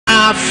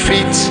my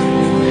feet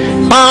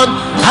on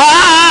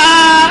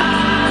high.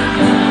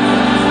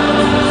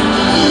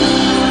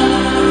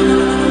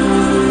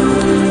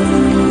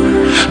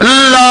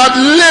 Lord,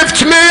 lift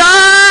me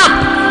up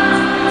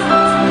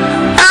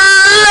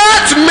and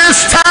let me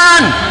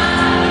stand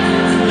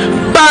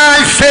by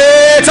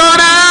faith on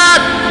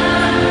earth,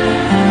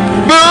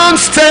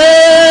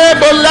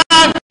 unstable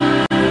land,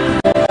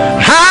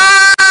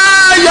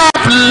 higher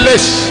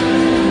place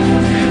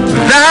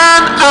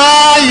than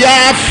I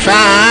have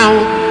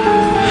found.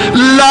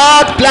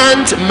 Lord,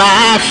 plant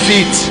my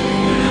feet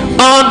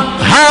on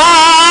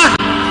high.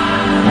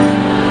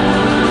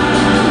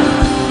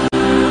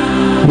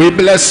 We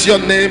bless your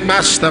name,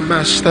 Master,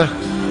 Master.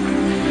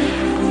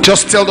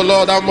 Just tell the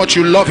Lord how much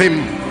you love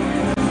him.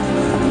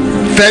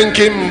 Thank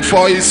him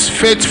for his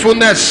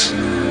faithfulness,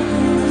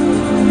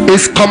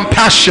 his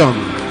compassion,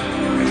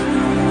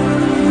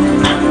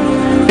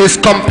 his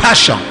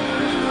compassion.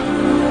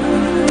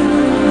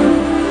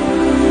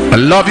 I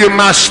love you,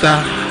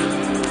 Master.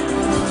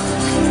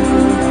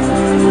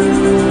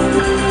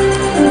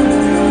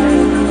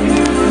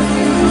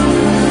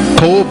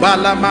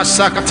 Kobala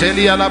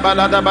masakateli ala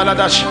balada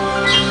baladash.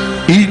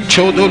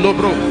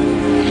 Inchodolobro.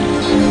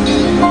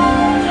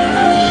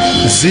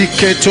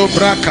 Ziketo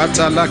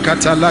brakata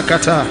lakata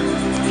lakata.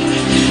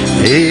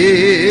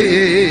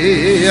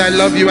 Hey, I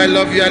love you, I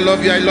love you, I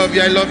love you, I love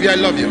you, I love you, I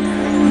love you.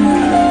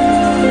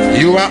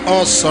 You are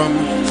awesome.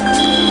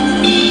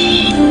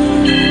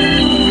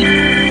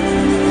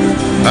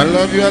 I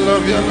love you, I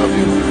love you, I love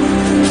you.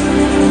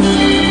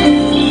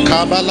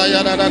 Kabala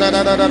ya da da da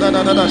da da da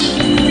da da da.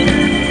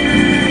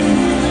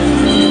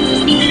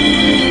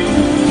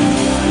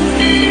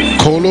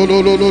 Kolo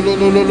lo lo lo lo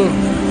lo lo lo.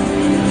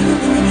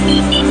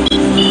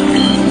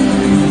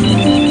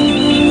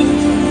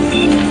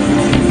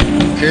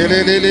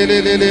 Kele le le le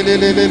le le le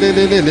le le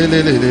le le le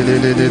le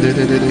le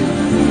le le le.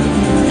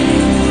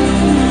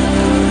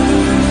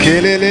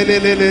 Kele le le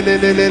le le le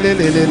le le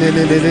le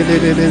le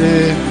le le le.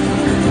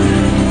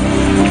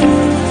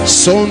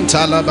 Son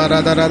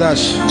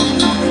talabaradadash.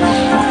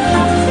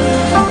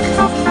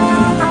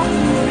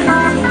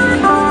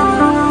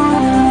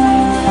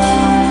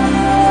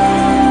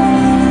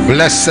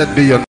 Blessed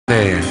be your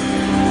name.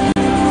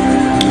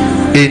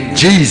 In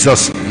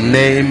Jesus'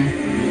 name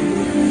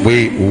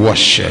we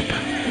worship.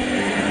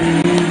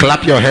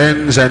 Clap your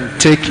hands and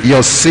take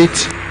your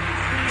seat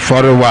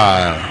for a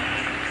while.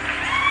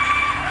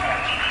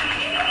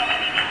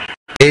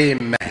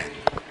 Amen.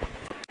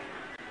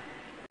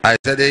 I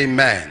said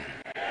amen.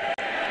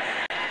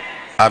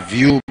 Have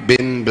you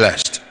been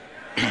blessed?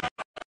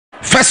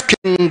 1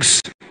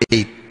 Kings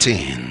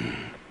 18.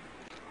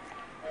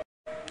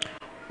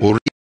 We'll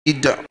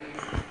read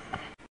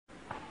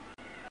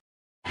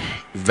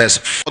verse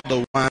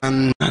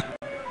 41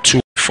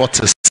 to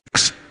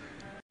 46.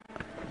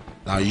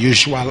 Our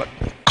usual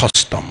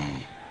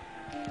custom.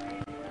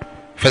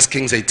 1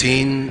 Kings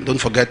 18. Don't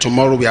forget,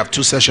 tomorrow we have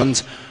 2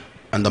 sessions,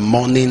 in the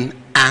morning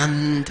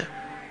and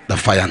the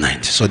fire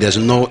night. So there's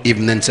no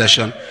evening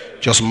session,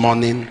 just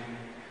morning,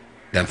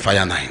 then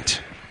fire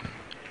night.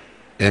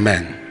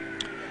 Amen.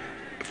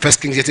 1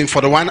 Kings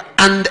 18:41.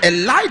 And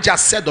Elijah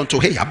said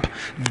unto Ahab,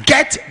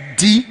 get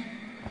thee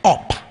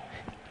up,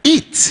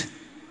 eat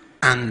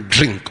and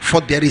drink,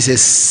 for there is a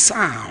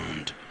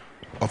sound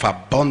of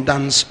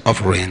abundance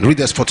of rain. Read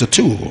verse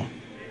 42.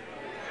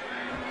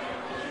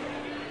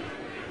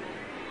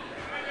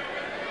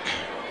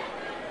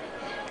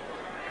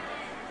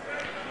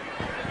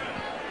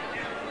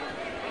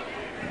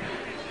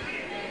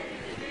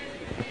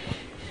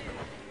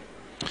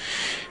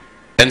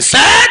 And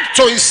said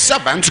to his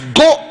servant,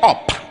 go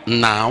up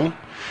now,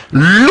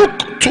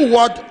 look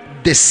toward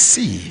the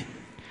sea.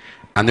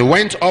 And he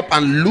went up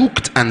and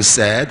looked and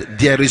said,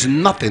 there is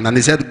nothing. And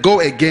he said, go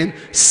again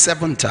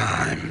 7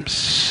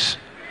 times.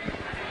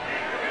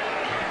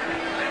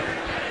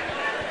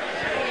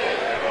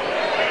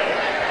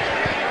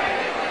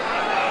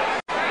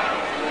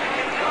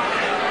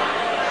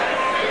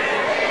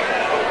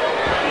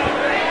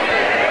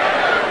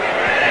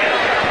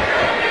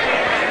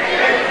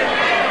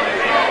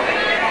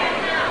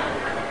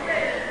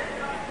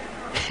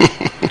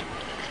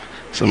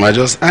 So I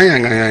just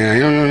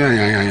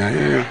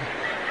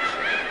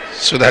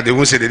so that they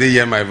won't say they didn't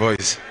hear my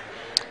voice.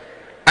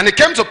 And it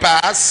came to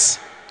pass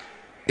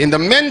in the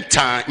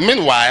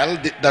meanwhile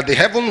that the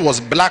heaven was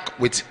black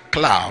with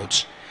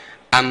clouds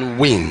and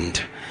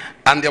wind,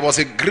 and there was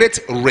a great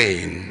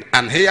rain.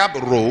 And Ahab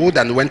rode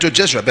and went to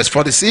Jezreel. Verse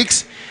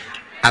 46.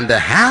 And the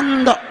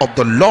hand of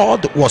the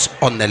Lord was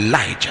on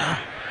Elijah,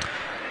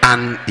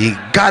 and he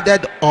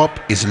gathered up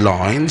his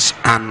loins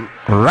and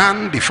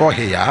ran before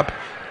Ahab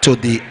to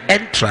the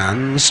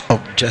entrance of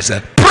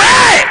Jezreel.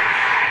 Pray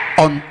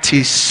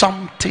until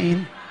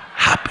something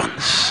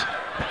happens.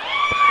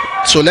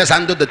 So let's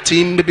handle the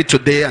team maybe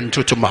today and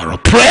to tomorrow.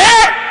 Pray.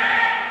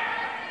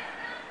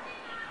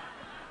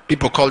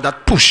 People call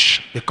that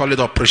push. They call it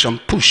Operation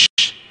Push.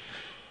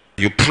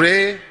 You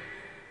pray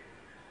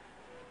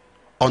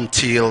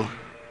until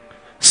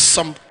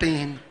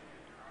something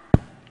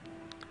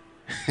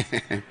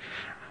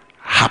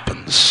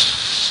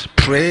happens.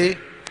 Pray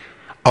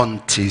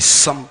until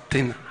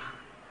something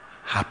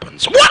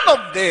happens. One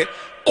of the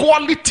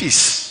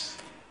qualities,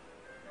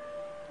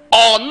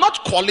 or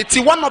not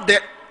quality, one of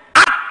the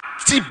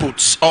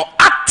attributes or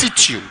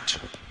attitude,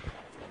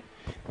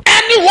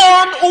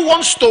 anyone who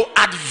wants to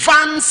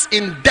advance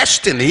in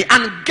destiny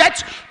and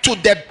get to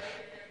the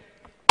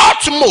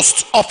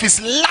utmost of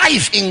his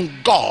life in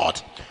God,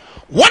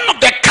 one of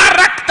the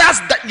characters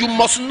that you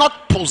must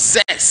not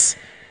possess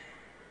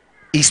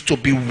is to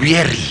be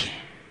weary.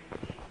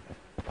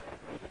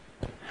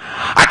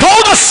 I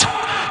told us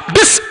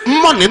this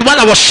morning when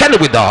I was sharing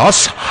with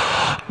us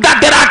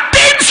that there are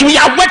things we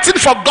are waiting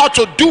for God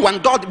to do,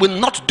 and God will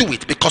not do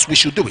it because we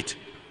should do it.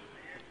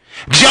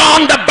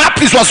 John the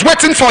Baptist was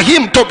waiting for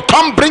him to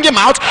come bring him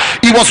out.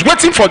 He was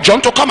waiting for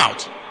John to come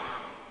out.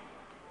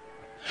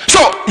 So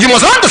you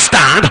must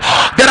understand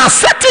there are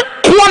certain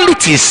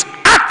qualities,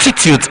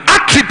 attitudes,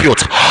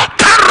 attributes,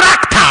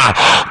 character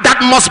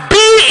that must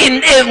be in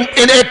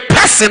a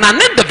person, an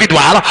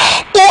individual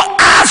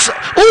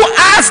who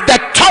has the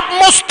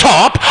topmost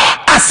top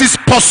as his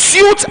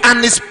pursuit and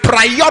his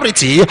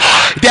priority.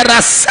 There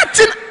are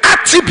certain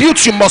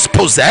attributes you must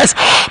possess,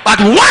 but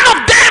one of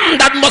them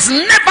that must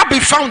never be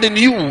found in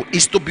you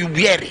is to be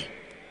weary,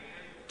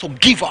 to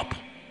give up.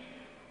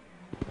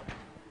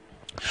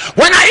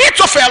 When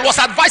Ahithophel was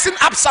advising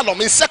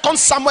Absalom in 2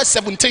 Samuel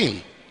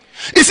 17,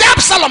 he said,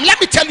 Absalom, let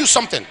me tell you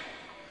something.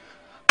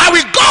 I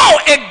will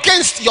go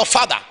against your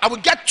father. I will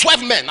get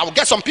 12 men. I will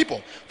get some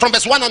people. From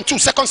verse 1 and 2,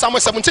 2 Samuel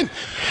 17.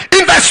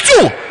 In verse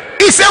 2,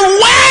 he said,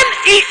 when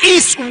he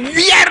is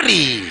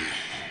weary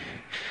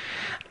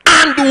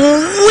and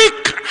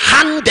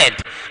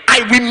weak-handed,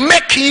 I will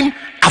make him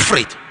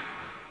afraid.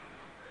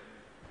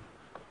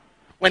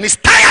 When he's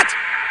tired,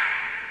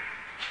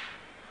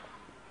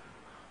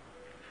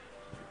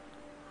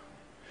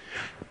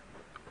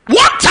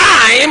 one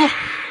time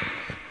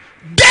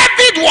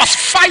David was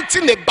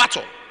fighting a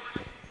battle.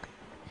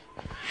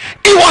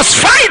 He was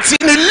fighting,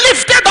 he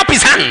lifted up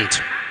his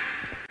hand.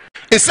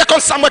 In 2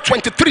 Samuel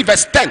 23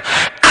 verse 10,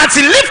 as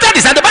he lifted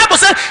his hand, the Bible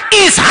says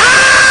his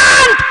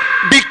hand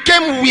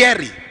became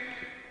weary.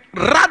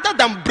 Rather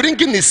than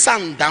bringing his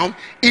hand down,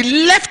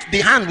 he left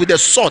the hand with the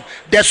sword.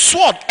 The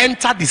sword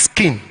entered the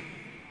skin.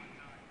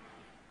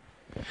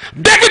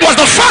 David was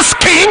the first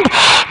king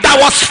that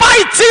was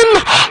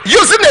fighting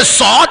using a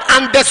sword,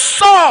 and the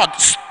sword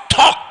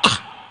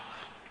stuck.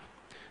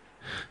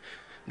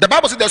 The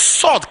Bible says the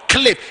sword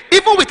cleft.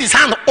 Even with his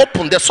hand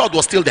open, the sword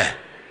was still there.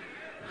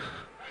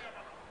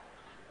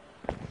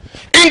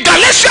 In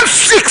Galatians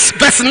 6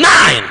 verse 9,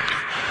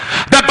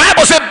 the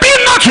Bible says, be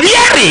not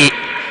weary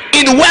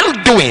in well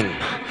doing,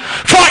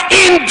 for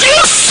in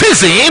due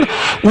season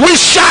we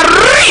shall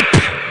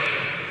reap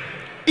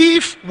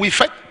if we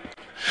faint.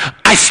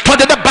 I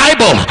studied the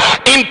Bible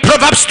in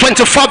Proverbs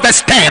 24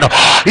 verse 10.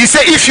 He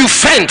said, if you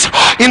faint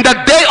in the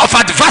day of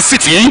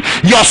adversity,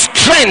 your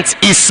strength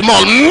is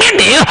small.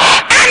 Meaning,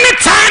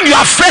 anytime you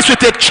are faced with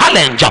a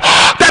challenge,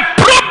 the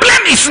problem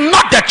is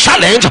not the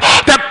challenge,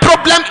 the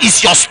problem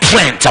is your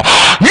strength.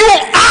 You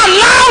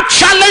allow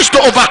challenge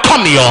to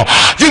overcome you.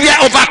 You were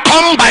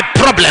overcome by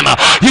problem,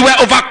 you were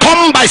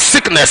overcome by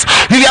sickness,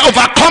 you were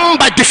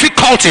overcome by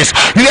difficulties,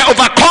 you were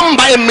overcome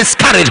by a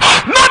miscarriage,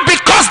 not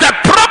because the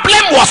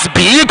problem was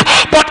big,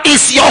 but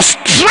it's your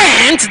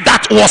strength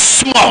that was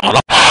small.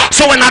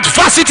 So when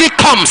adversity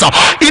comes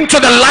into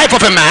the life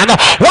of a man,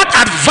 what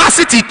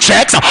adversity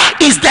checks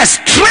is the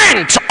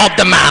strength of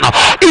the man,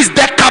 is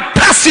the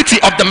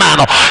capacity of the man,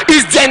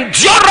 is the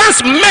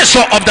endurance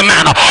measure of the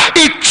man.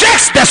 It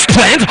checks the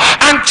strength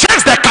and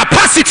checks the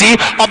capacity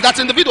of that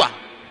individual.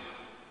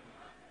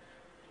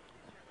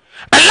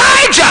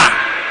 Elijah,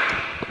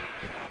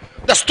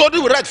 the story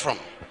we read from,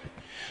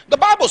 the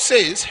Bible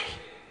says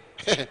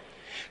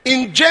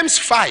in James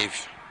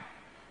 5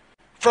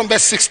 from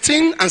verse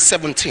 16 and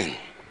 17,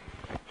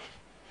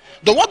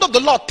 the word of the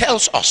Lord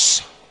tells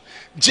us,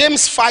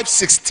 James 5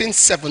 16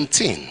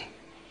 17,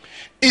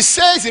 it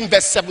says in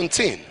verse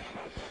 17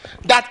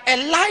 that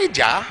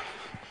Elijah,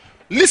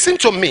 listen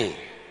to me,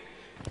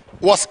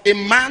 was a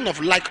man of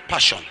like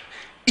passion.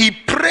 He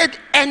prayed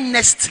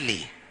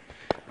earnestly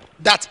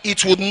that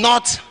it would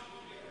not,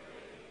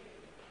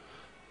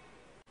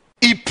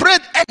 he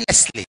prayed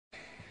earnestly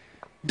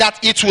that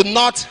it would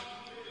not,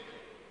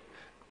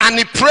 and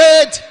he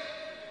prayed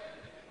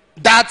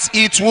that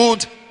it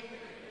would.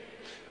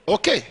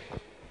 Okay,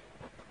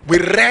 we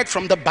read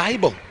from the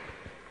Bible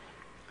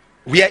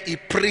where he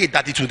prayed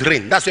that it would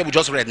rain. That's what we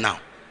just read now,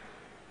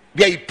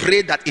 where he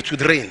prayed that it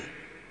would rain.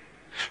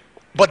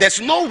 But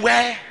there's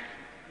nowhere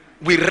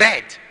we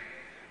read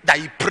that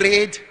he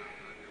prayed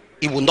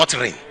it would not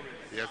rain.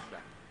 Yes, sir.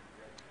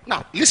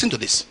 Now listen to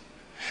this.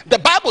 The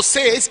Bible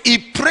says he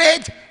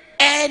prayed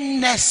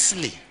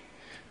earnestly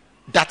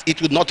that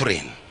it would not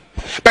rain.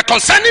 But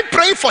concerning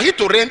praying for it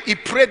to rain, he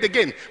prayed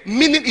again,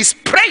 meaning his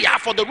prayer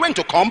for the rain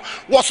to come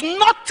was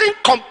nothing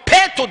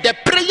compared to the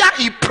prayer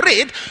he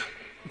prayed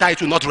that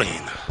it will not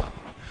rain.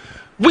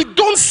 We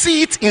don't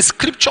see it in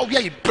scripture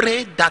where he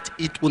prayed that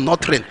it will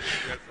not rain.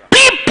 Be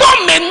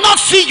People may not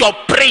see your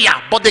prayer,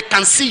 but they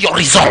can see your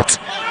result.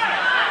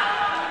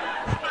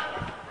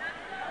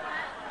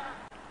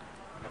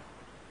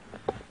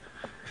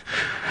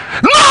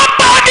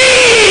 Nobody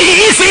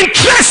is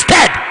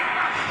interested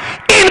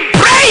in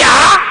prayer.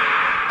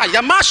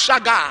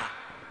 Ayamashaga.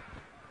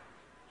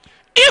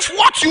 If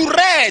what you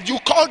read, you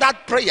call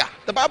that prayer,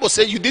 the Bible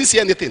says you didn't see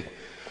anything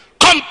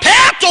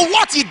compared to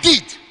what he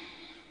did.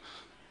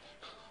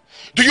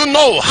 Do you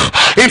know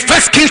in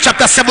 1 Kings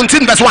chapter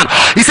 17 verse 1,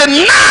 he said,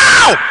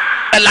 now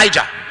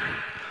Elijah,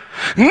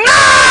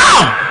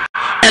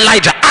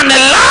 and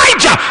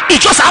Elijah, he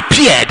just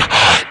appeared.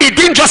 He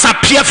didn't just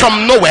appear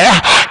from nowhere.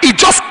 He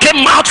just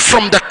came out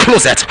from the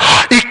closet.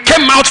 He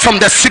came out from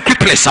the secret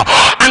place.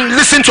 And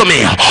listen to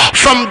me,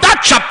 from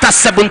that chapter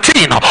 17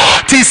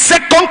 to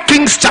 2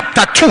 Kings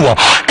chapter 2,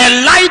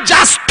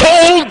 Elijah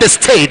stole the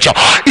stage.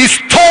 He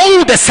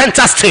stole the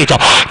center stage.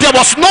 There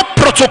was no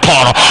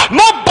protocol.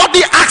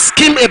 Nobody asked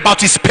him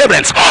about his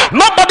parents.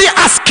 Nobody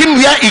asked him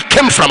where he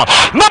came from.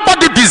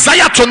 Nobody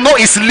desired to know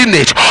his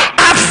lineage.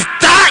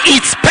 After he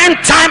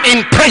spent time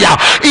in prayer,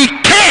 he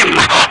came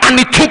and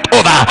he took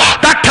over.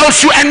 That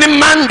tells you any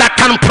man that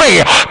can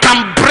pray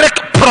can break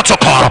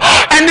protocol.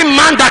 Any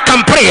man that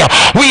can pray,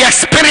 we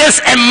experience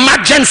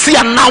emergency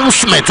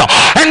announcement.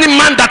 Any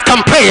man that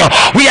can pray,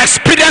 we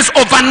experience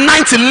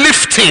overnight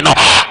lifting.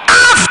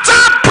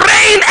 After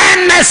praying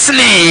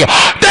earnestly,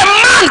 the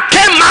man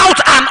came out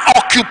and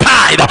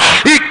occupied.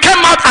 He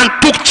came out and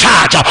took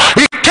charge.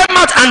 He came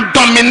out and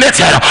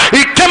dominated.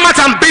 He came out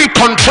and be in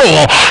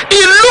control. He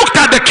looked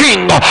at the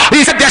king.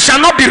 He said, there shall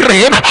not be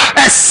rain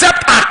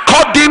except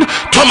according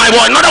to my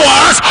word. In other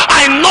words,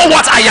 I know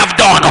what I have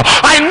done.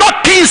 I know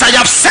things I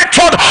have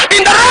settled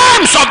in the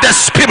realms of the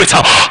spirit.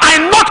 I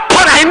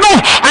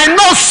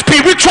know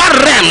spiritual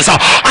realms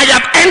I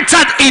have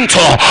entered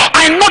into.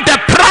 I know the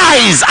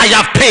price I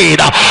have paid.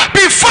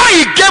 Before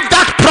he gave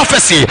that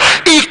prophecy,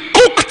 he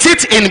cooked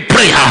it in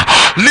prayer.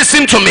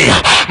 Listen to me,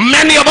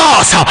 many of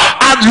us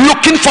are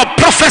looking for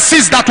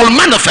prophecies that will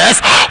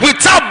manifest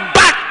without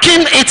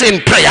backing it in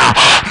prayer.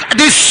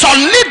 The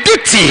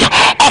solidity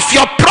of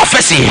your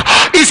prophecy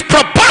is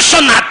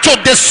proportional to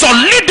the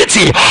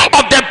solidity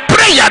of the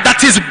prayer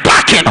that is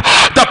backing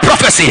the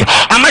prophecy.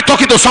 Am I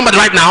talking to somebody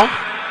right now?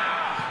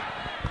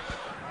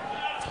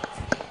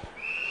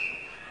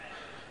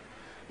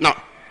 Now,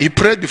 he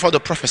prayed before the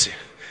prophecy.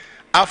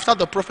 After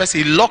the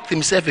prophecy, he locked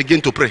himself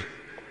again to pray.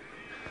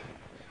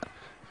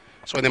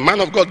 So when the man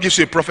of God gives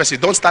you a prophecy,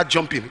 don't start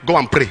jumping. Go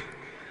and pray.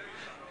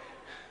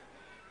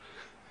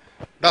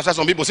 That's why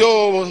some people say,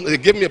 oh, they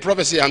gave me a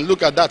prophecy and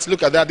look at that,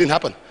 didn't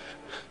happen.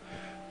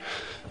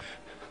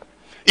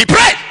 He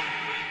prayed.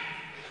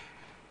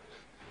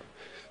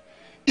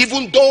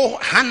 Even though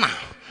Hannah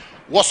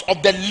was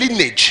of the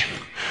lineage,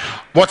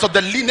 was of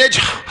the lineage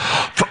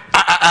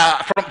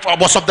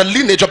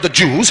of the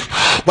Jews,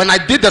 when I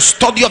did the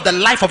study of the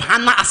life of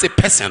Hannah as a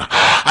person,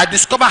 I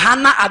discovered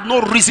Hannah had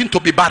no reason to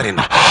be barren,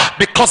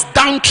 because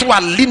down through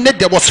her lineage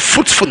there was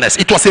fruitfulness.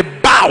 It was a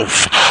bough,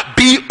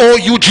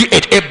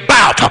 B-O-U-G-H, a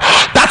bough.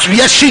 That's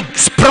where she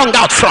sprung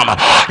out from.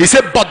 He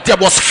said, but there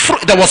was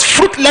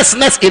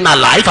fruitlessness in her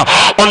life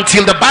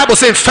until the Bible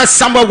says in 1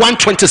 Samuel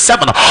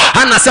 1:27,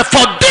 Hannah said,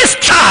 for this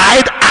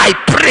child I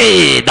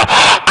prayed,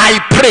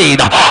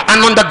 and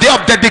on the day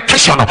of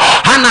dedication,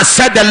 Hannah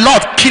said, the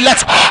Lord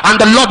killeth and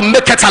the Lord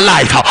maketh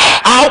alive.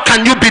 How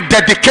can you be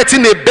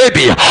dedicating a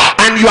baby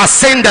and you are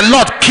saying the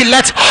Lord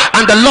killeth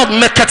and the Lord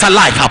maketh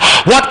alive?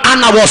 What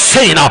Hannah was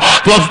saying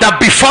was that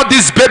before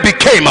this baby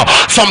came,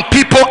 some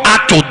people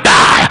had to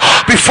die.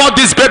 Before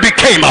this baby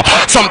came,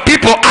 some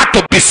people had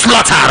to be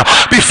slaughtered.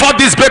 Before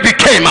this baby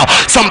came,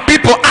 some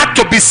people had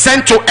to be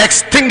sent to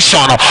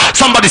extinction.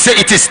 Somebody say,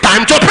 it is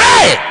time to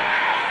pray.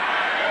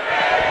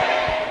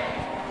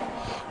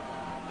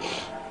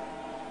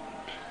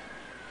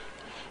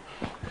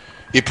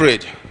 He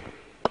prayed.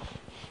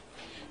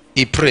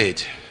 He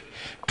prayed.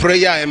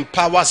 Prayer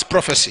empowers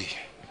prophecy.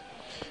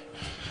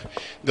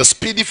 The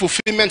speedy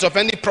fulfillment of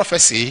any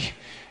prophecy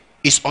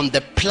is on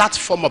the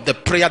platform of the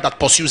prayer that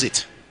pursues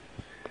it.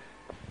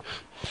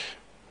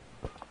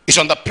 It's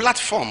on the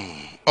platform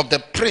of the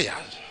prayer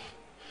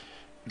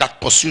that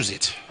pursues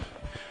it.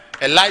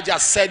 Elijah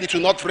said it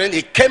will not rain.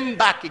 He came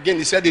back again.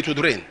 He said it would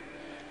rain.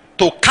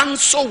 To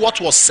cancel what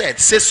was said,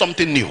 say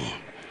something new.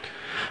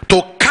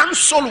 To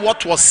cancel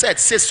what was said,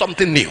 say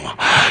something new.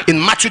 In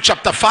Matthew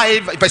chapter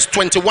 5 verse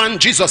 21,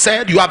 Jesus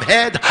said, you have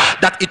heard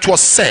that it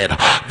was said.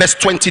 Verse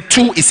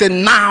 22, he said,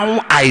 now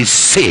I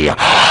say.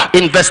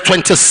 In verse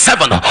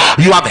 27,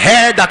 you have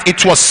heard that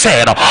it was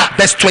said.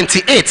 Verse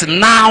 28,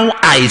 now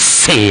I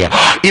say.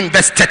 In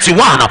verse 31,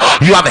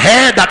 you have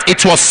heard that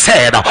it was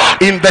said.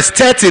 In verse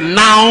 30,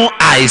 now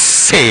I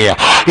say.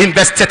 In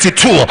verse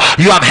 32,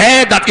 you have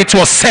heard that it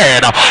was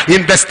said.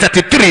 In verse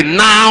 33,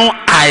 now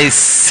I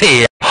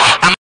say.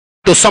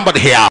 To somebody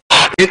here,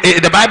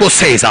 the Bible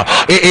says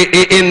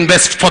in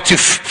verse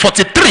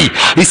 43,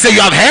 he said,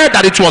 you have heard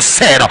that it was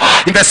said.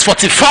 In verse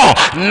 44,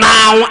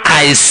 now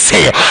I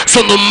say.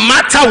 So no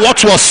matter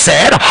what was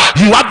said,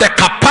 you have the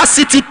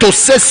capacity to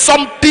say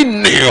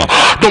something new.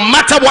 No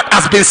matter what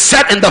has been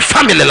said in the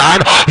family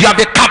line, you have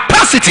the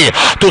capacity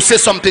to say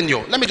something new.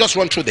 Let me just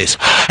run through this.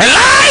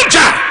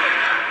 Elijah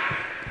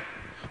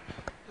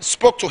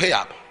spoke to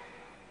Ahab.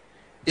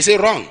 He said,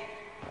 run,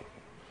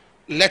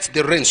 let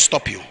the rain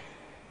stop you.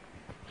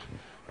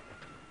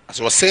 As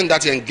he was saying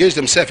that, he engaged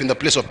himself in the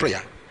place of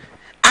prayer.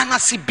 And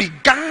as he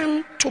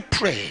began to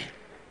pray,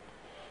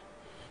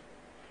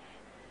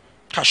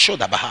 he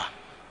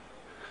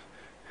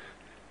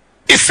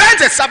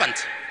sent a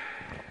servant.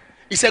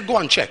 He said, go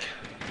and check.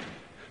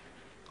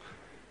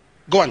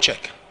 Go and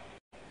check.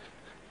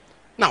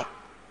 Now,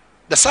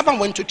 the servant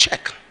went to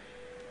check.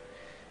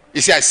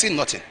 He said, I see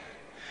nothing.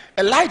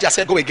 Elijah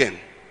said, go again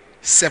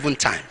 7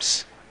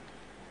 times.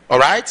 All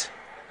right?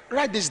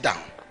 Write this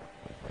down.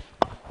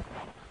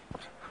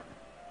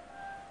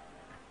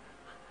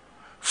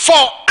 For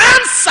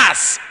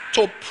answers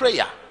to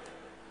prayer,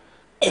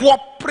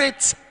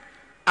 corporate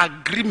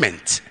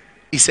agreement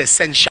is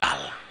essential.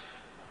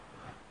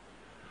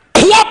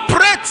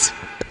 Corporate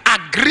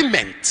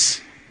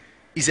agreement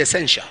is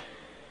essential.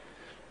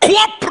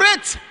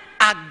 Corporate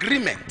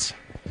agreement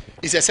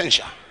is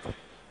essential.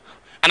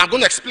 And I'm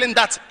going to explain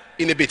that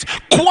in a bit.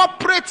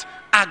 Corporate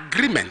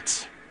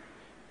agreement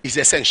is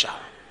essential.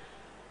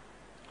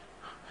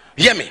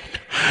 Hear me.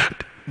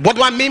 What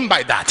do I mean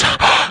by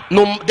that?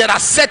 No, there are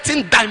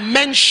certain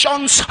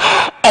dimensions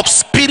of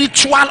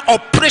spiritual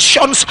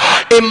operations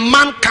a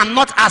man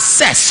cannot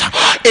assess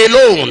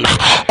alone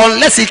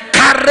unless he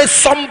carries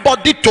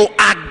somebody to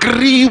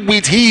agree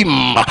with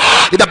him.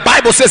 The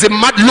Bible says in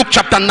Luke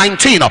chapter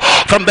 19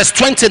 from verse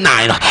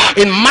 29,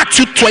 in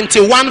Matthew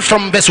 21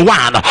 from verse 1,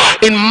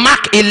 in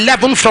Mark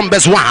 11 from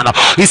verse 1,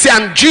 he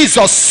said, and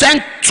Jesus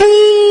sent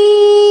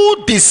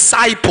two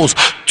disciples.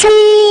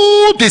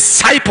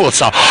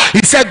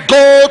 He said,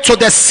 go to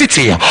the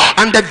city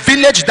and the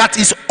village that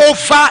is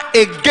over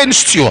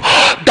against you.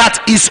 That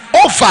is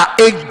over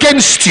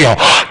against you.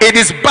 It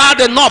is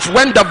bad enough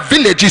when the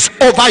village is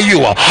over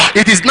you.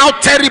 It is now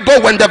terrible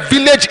when the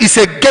village is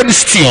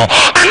against you.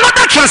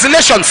 Another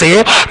translation say,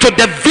 to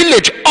the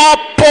village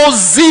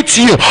opposite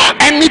you.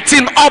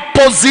 Anything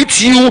opposite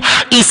you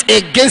is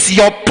against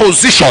your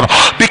position,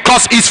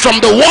 because it's from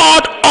the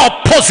word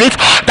opposite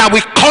that we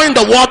coin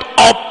the word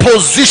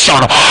opposition.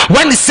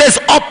 When it says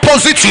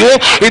opposite you,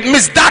 it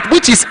means that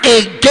which is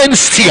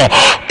against you.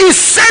 He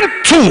sent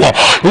two.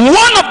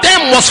 One of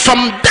them was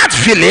from that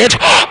village,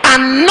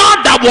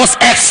 another was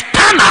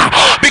external,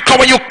 because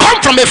when you come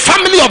from a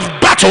family of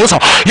battles,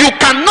 you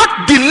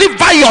cannot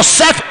deliver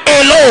yourself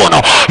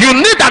alone. You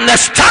need an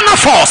external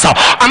force.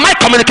 Am I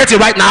communicating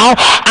right now?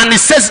 And he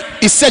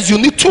says you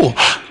need two.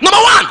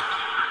 Number one,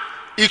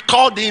 he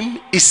called him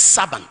his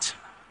servant.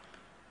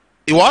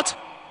 He what?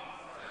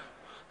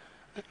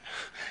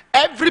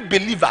 Every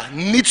believer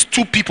needs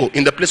two people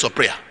in the place of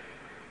prayer.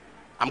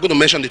 I'm going to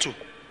mention the two.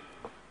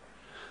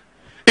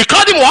 He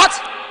called him what?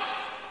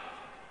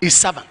 His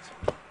servant.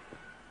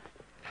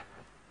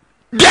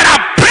 There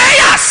are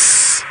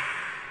prayers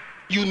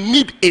you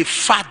need a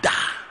father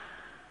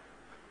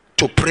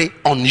to pray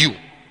on you.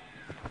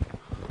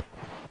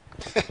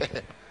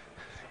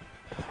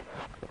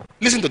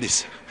 Listen to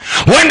this.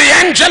 When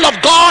the angel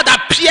of God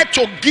appeared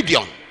to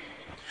Gideon,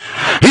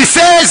 he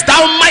says,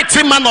 thou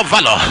mighty man of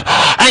valor.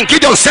 And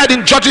Gideon said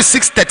in Judges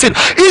 6:13,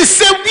 he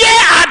said,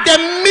 where are the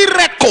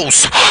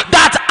miracles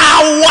that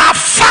our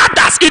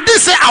fathers, he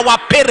didn't say our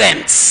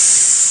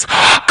parents,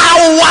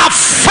 our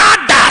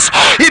fathers,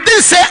 he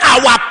didn't say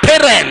our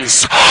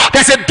parents.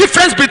 There's a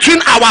difference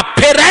between our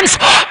parents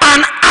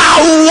and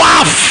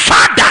our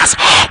fathers.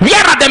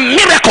 Where are the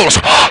miracles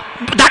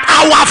that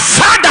our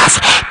fathers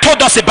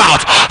told us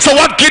about? So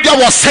what Gideon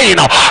was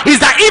saying is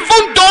that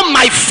even though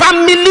my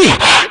family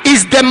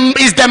is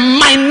the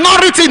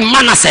minority in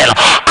Manasseh,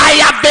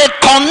 I have a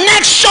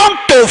connection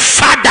to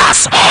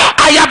fathers.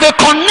 I have a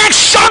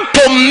connection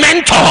to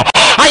mentor.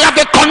 I have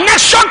a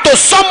connection to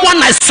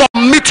someone I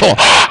submit to.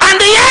 And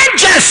the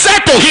angel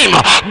said to him,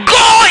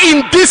 go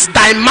in this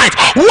thy might.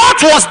 What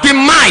was the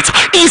might?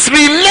 His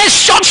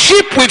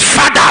relationship with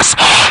fathers,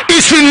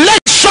 his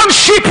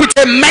relationship with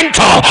a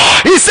mentor.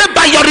 He said,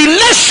 by your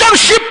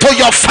relationship to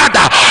your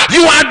father,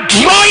 you are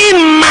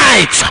drawing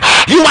might,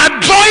 you are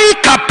drawing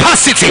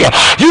capacity,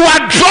 you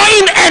are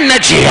drawing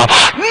energy.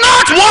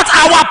 Not what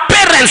our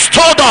parents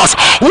told us,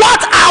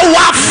 what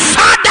our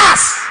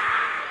fathers.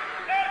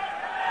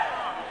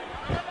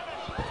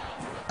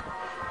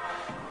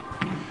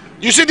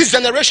 You see this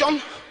generation?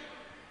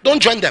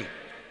 Don't join them.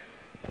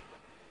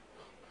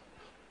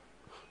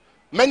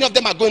 Many of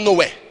them are going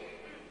nowhere.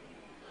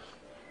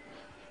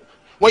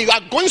 When you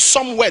are going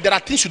somewhere, there are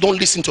things you don't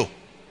listen to.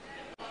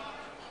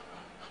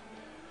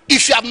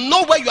 If you have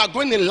nowhere you are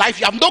going in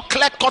life, you have no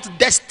clear-cut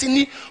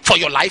destiny for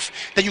your life,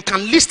 then you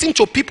can listen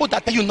to people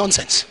that tell you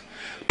nonsense.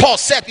 Paul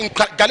said in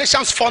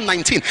Galatians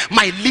 4:19,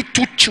 my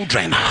little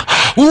children,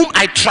 whom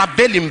I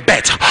travail in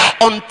bed,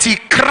 until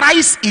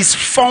Christ is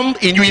formed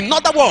in you. In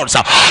other words,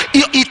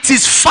 it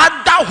is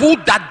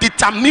fatherhood that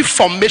determines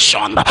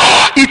formation.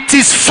 It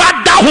is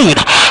fatherhood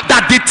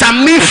that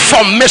determines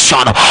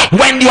formation.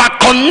 When you are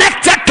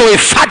connected to a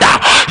father,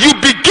 you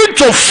begin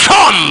to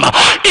form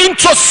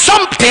into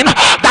something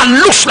that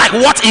looks like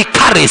what he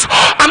carries.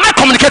 Am I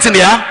communicating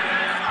here?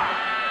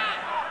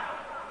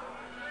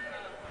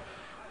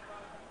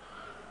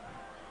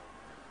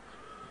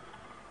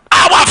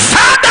 Our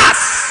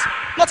fathers,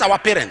 not our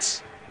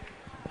parents.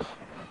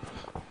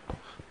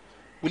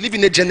 We live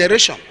in a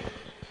generation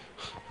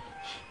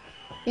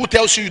who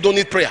tells you you don't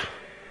need prayer.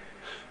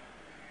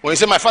 When you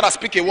say my father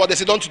speak a word, they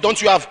say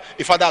don't you have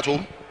a father at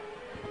home?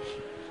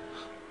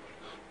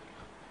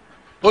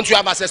 Don't you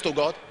have access to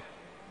God?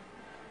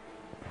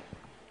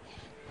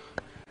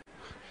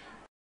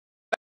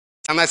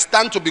 And I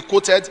stand to be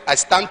quoted.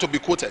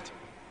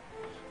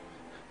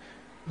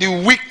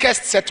 The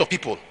weakest set of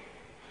people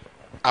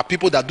are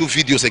people that do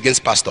videos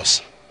against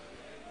pastors.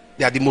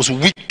 They are the most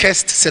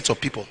weakest set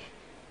of people.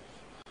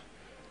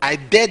 I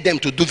dare them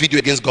to do video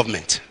against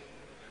government.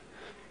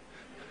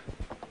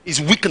 It's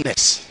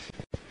weakness.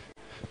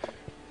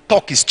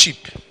 Talk is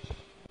cheap.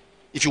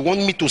 If you want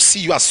me to see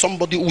you as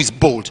somebody who is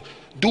bold,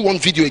 do one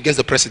video against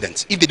the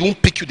president. If they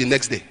don't pick you the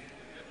next day,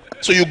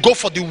 so you go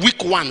for the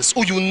weak ones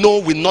who you know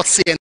will not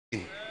say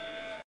anything.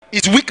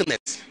 It's weakness.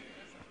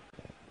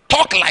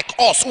 Talk like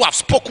us who have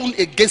spoken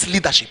against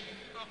leadership.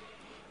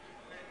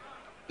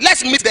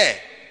 Let's meet there.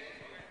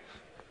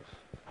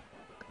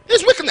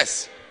 It's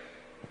weakness.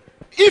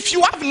 If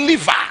you have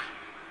liver,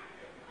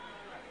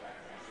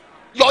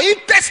 your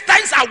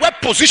intestines are well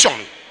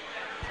positioned.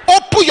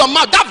 Open your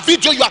mouth. That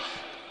video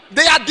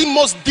they are the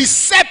most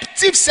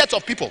deceptive set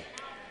of people.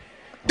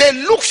 They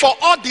look for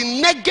all the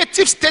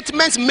negative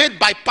statements made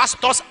by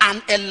pastors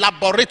and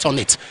elaborate on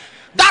it.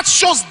 That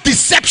shows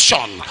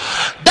deception.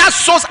 That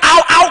shows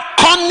how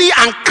cunning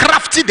and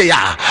crafty they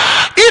are.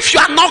 If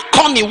you are not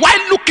cunning, why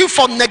looking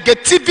for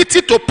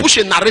negativity to push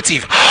a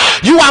narrative?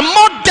 You are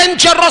more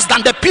dangerous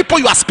than the people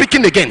you are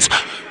speaking against.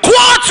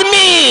 Quote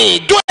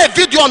me, do a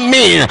video on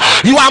me.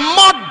 You are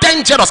more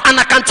dangerous. And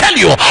I can tell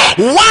you,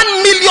 1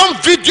 million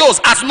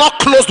videos has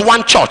not closed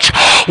one church.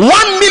 1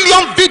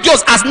 million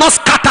videos has not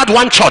scattered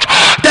one church.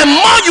 The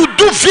more you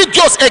do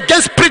videos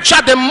against preacher,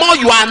 the more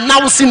you are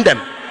announcing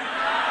them.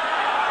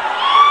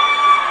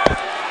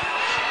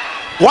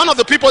 One of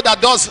the people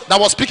that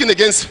was speaking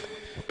against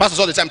pastors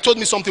all the time told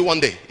me something one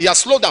day. He has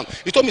slowed down.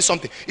 He told me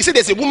something. He said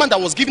there's a woman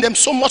that was giving them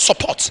so much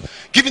support,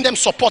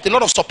 a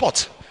lot of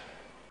support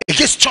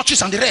against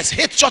churches and the rest,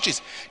 hate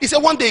churches. He said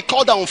one day he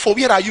called her on phone.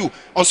 Where are you?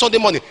 On Sunday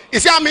morning. He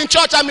said, I'm in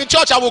church,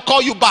 I will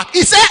call you back.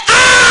 He said,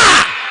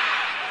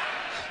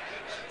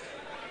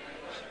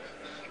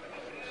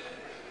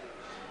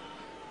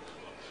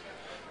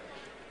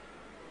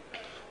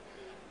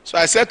 So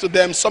I said to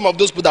them, some of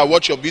those people that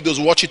watch your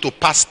videos, watch it to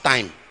pass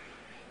time.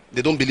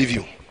 They don't believe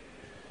you.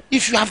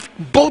 If you have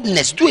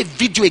boldness, do a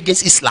video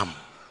against Islam.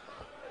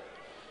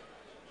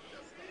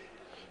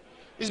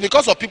 It's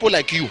because of people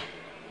like you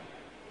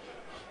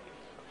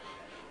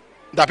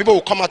that people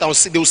will come out and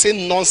they will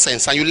say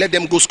nonsense and you let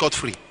them go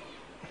scot-free.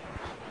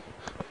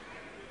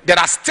 There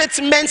are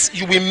statements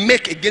you will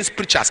make against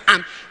preachers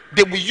and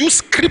they will use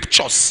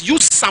scriptures.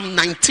 Use Psalm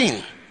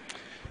 19.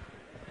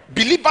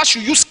 Believers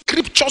should use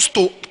scriptures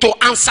to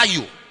answer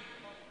you.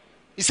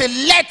 He said,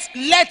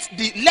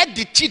 let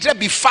the children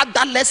be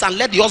fatherless and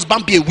let the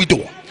husband be a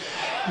widow.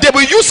 They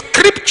will use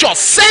scriptures,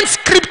 send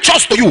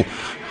scriptures to you.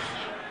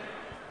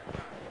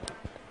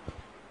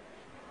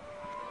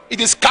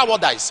 It is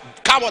cowardice,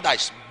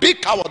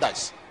 big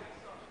cowardice.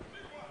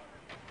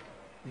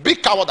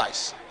 Big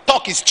cowardice.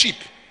 Talk is cheap.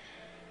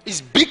 It's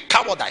big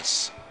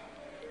cowardice.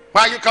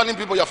 Why are you calling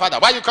people your father?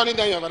 Why are you calling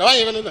them your father? Why are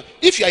you calling them?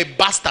 If you are a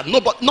bastard,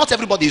 not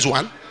everybody is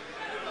one.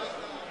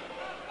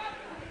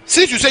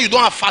 Since you say you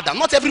don't have father,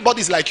 not everybody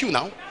is like you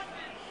now.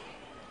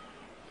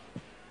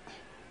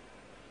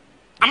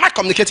 Am I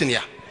communicating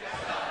here?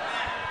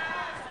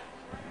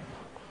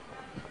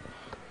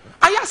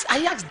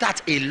 I ask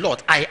that a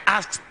lot. I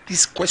ask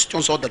these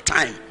questions all the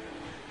time.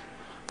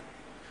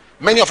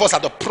 Many of us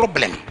have the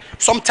problem.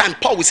 Sometimes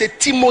Paul will say,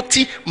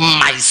 Timothy,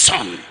 my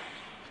son.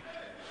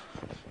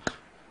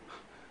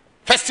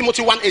 1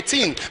 Timothy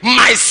 1:18,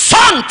 my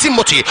son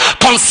Timothy,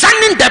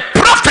 concerning the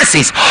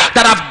prophecies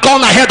that have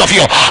gone ahead of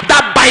you,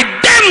 that by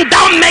them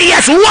thou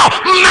mayest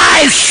walk,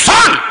 my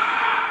son.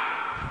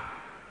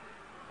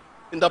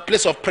 In the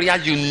place of prayer,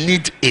 you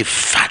need a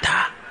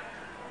father.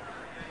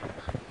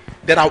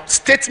 There are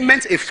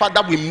statements a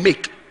father will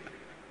make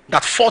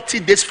that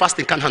 40 days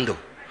fasting can handle.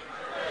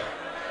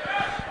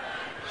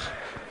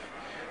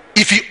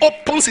 If he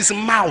opens his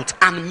mouth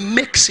and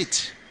makes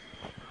it,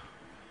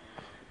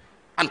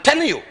 I'm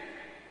telling you,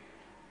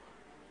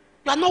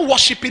 you are not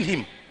worshiping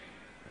him.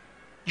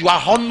 You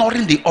are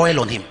honoring the oil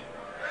on him.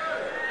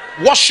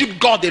 Worship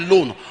God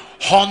alone.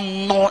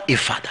 Honor a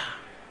father.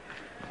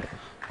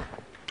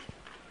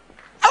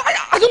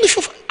 I don't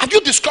know if have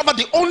you discover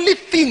the only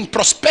thing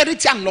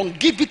prosperity and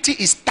longevity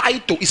is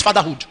tied to is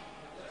fatherhood.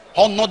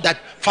 Honor that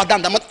father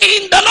and the mother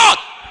in the Lord,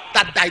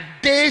 that thy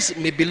days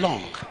may be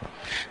long.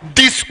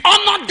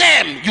 Dishonor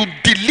them, you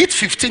delete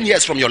 15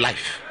 years from your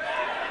life.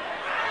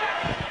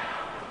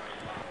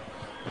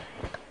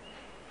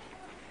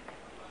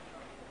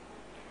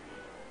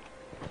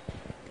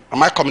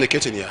 Am I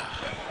communicating here?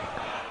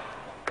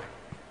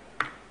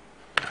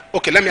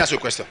 Okay, let me ask you a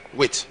question.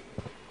 Wait.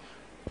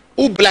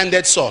 Who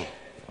blinded Saul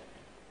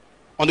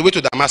on the way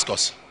to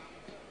Damascus?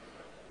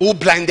 Who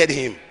blinded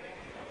him?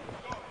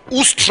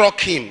 Who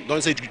struck him?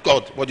 Don't say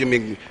God. What do you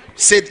mean?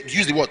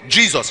 Use the word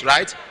Jesus,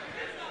 right?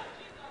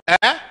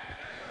 A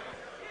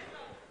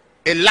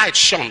light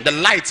shone. The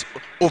light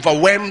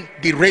overwhelmed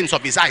the reins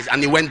of his eyes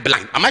and he went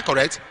blind. Am I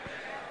correct?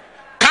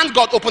 Can't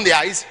God open the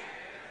eyes?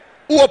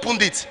 Who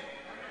opened it?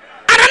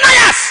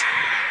 Ananias,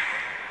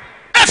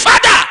 a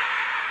father.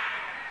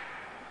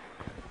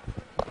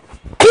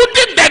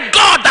 Couldn't the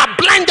God that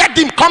blinded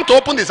him come to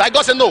open this? I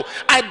God said, no,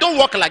 I don't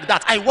work like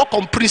that. I work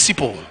on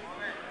principle.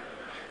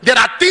 There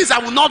are things I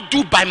will not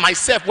do by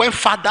myself when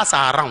fathers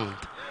are around.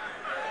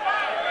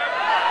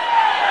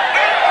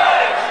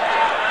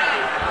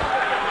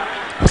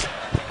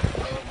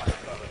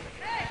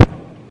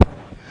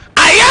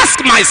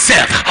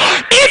 Myself,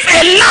 if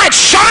a light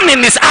shone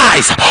in his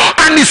eyes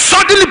and he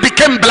suddenly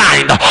became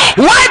blind,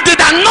 why did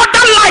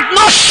another light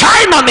not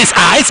shine on his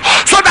eyes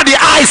so that the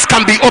eyes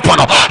can be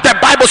opened? The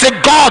Bible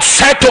said God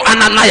said to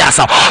Ananias,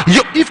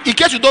 if in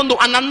case you don't know,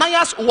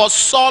 Ananias was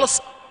Saul's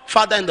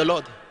father in the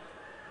Lord.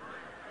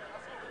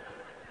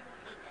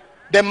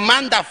 The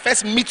man that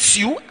first meets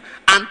you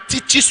and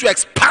teaches you,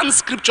 expands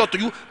scripture to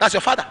you, that's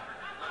your father.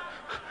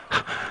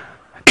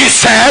 He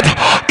said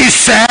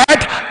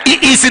he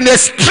is in a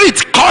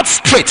street called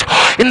Straight,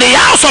 in the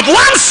house of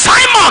one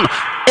Simon,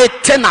 a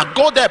tenor.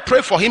 Go there,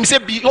 pray for him. He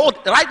said, behold,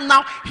 right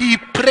now he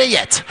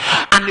prayeth.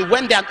 And he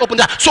went there and opened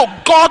that. So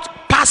God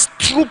passed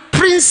through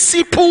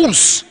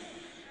principles.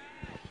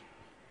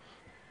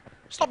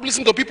 Stop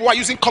listening to people who are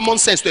using common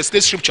sense to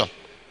explain scripture.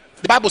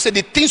 The Bible said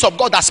the things of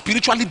God are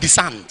spiritually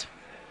discerned.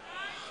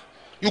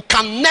 You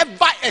can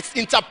never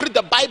interpret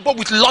the Bible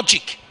with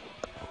logic.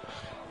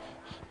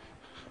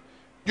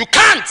 You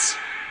can't.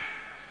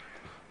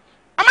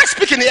 Am I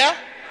speaking here?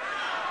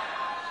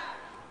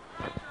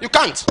 You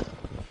can't.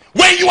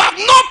 When you have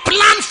no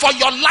plan for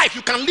your life,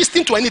 you can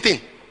listen to anything.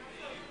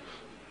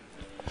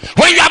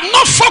 When you have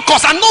no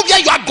focus and know where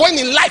you are going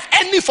in life,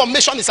 any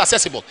information is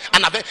accessible.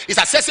 And it's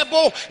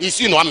accessible, is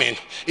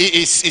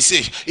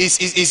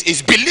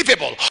is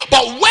believable.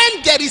 But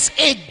when there is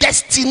a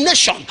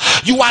destination,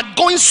 you are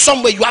going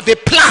somewhere, you have a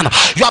plan,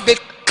 you have a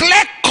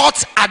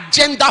clear-cut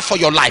agenda for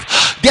your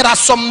life. There are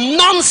some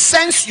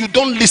nonsense you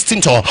don't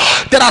listen to.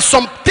 There are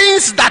some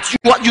things that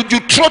you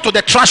throw to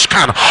the trash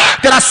can.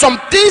 There are some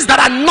things that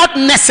are not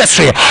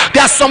necessary.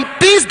 There are some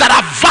things that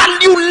are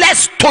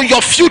valueless to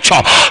your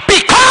future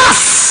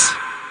because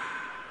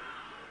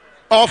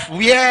of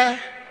where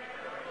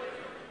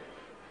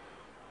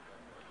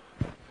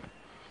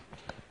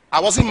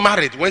I wasn't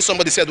married. When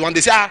somebody said one,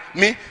 they say,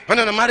 me, when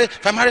I'm married,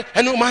 if I marry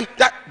any woman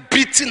that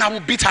beating, I will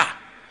beat her.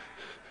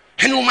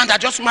 Any woman that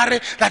just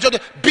married, that just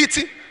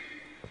beating.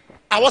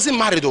 I wasn't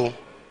married though.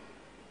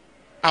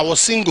 I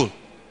was single.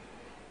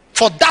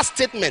 For that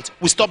statement,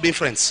 we stopped being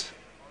friends.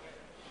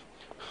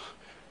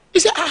 He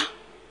said,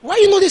 why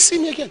you know they see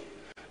me again?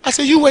 I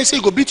said, you will say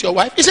you go beat your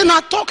wife? He said, no,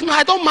 talk now,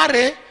 I don't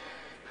marry.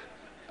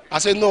 I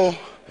said, no,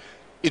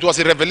 it was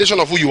a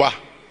revelation of who you are.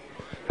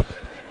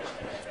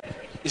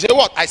 He said,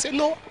 what? I said,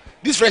 no,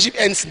 this friendship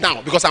ends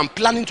now because I'm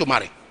planning to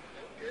marry.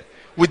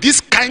 With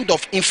this kind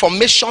of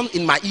information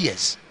in my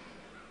ears.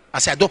 I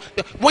said, I don't.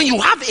 When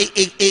you have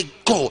a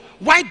goal,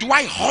 why do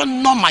I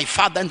honor my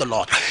father in the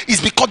Lord?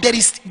 It's because there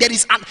is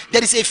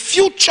a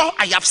future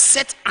I have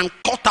set and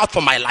cut out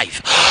for my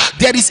life.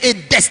 There is a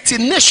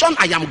destination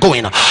I am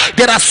going.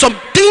 There are some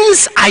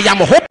things I am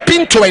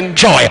hoping to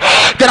enjoy.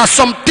 There are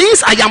some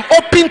things I am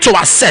hoping to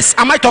assess.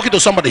 Am I talking to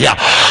somebody here?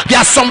 There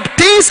are some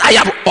things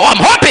I'm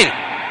hoping.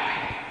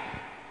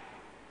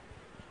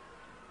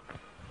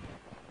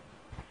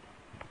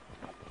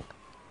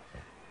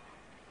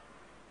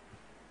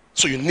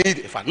 So you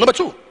need a father. Number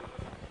two,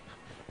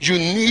 you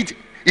need,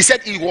 he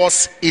said he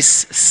was his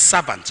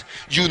servant.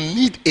 You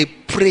need a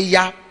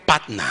prayer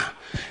partner.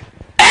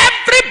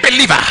 Every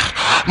believer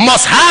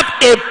must have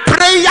a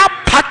prayer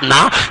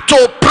partner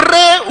to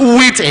pray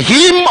with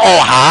him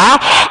or her,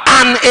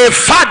 and a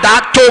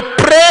father to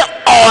pray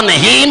on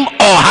him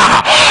or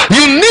her.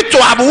 You need to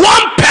have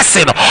one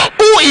person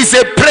who is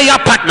a prayer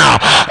partner,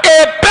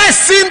 a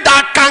person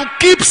that can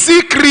keep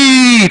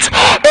secret,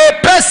 a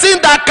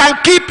person that can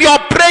keep your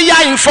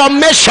prayer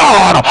information,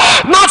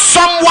 not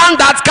someone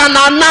that can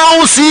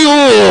announce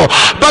you,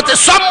 but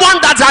someone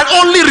that can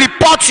only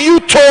report you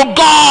to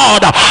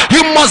God.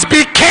 You must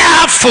be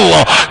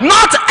careful.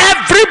 Not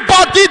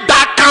everybody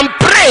that can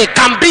pray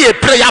can be a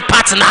prayer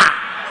partner.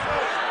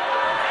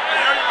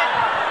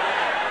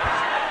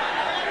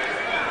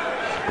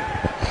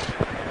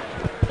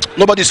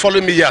 Nobody's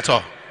following me here at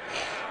all.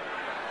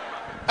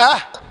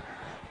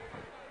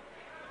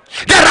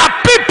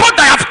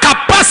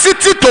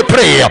 capacity to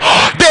pray.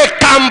 They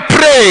can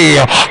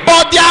pray,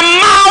 but their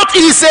mouth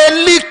is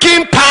a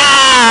leaking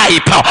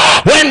pipe.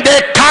 When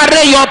they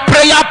carry your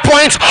prayer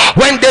points,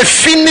 when they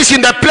finish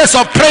in the place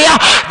of prayer,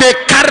 they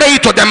carry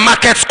it to the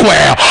market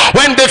square.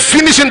 When they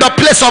finish in the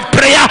place of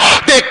prayer,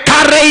 they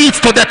carry it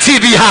to the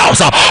TV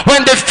house.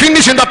 When they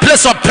finish in the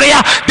place of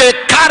prayer, they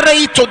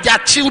carry it to their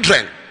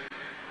children.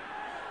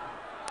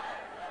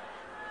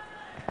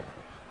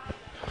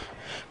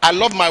 I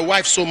love my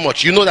wife so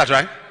much. You know that,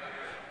 right?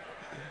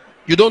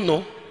 You don't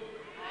know?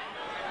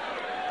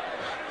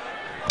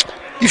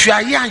 If you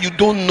are here and you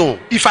don't know,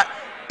 if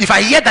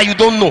I hear that you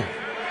don't know,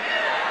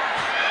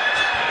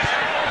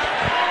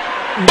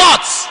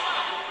 but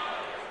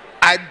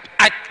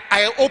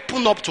I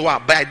open up to her,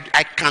 but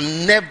I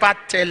can never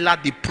tell her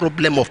the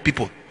problem of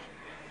people.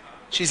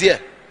 She's here.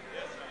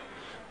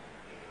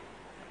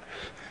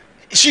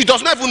 She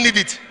does not even need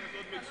it.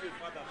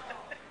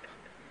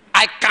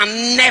 I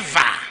can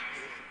never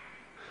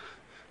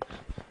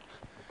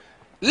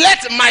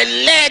let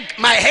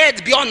my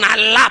head be on her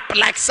lap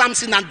like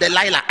Samson and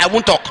Delilah. I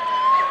won't talk.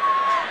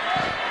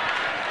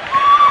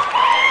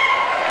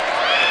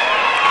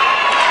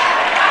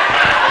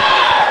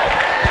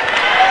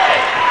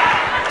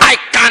 I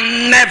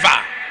can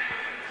never.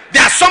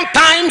 There are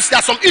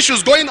some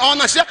issues going on.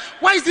 I say,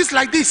 why is this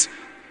like this?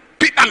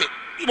 I mean,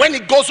 when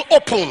it goes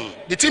open,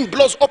 the thing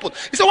blows open.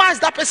 He said, why is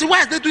that person?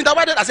 Why is they doing that?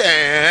 Why I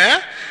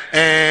say,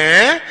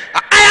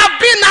 I have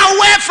been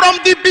away from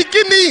the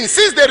beginning.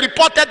 Since they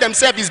reported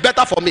themselves, it's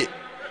better for me.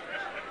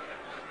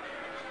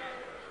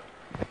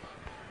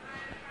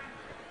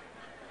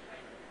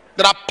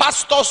 There are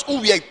pastors who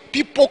were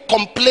people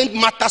complained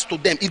matters to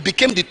them. It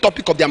became the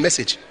topic of their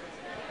message.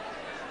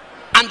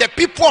 And the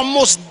people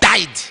almost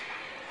died.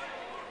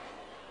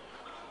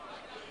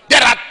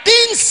 There are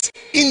things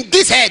in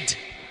this head.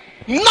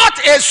 Not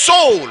a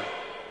soul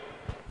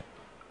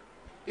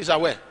is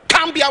aware.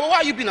 Can't be aware. Why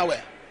have you been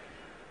aware?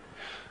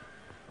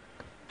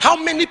 How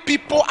many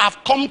people have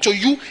come to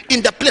you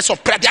in the place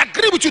of prayer? They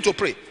agree with you to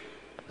pray.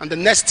 And the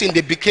next thing, they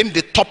became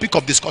the topic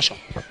of discussion.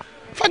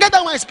 Forget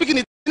that when I'm speaking,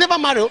 it never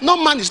marry. No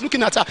man is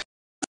looking at her.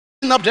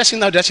 Dressing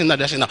now.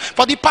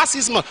 For the past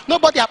 6 months,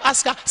 nobody have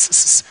asked her,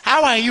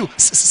 how are you?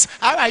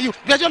 How are you?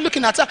 They're just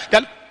looking at her.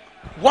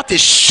 What a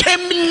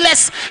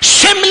shameless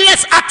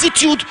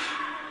attitude.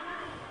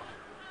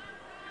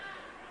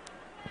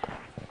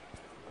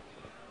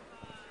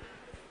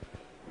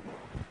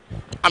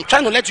 I'm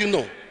trying to let you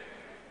know.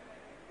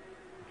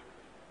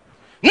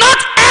 Not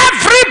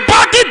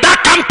everybody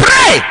that can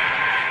pray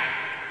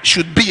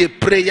should be a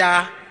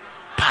prayer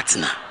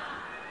partner.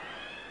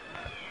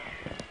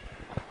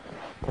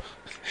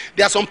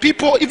 There are some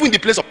people, even in the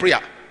place of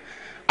prayer,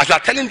 as you are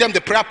telling them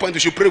the prayer point you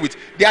should pray with,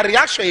 their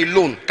reaction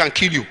alone can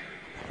kill you.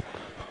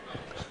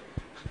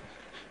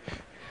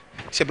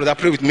 Say, brother,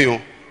 pray with me. Oh.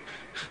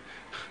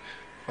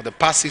 For the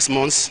past 6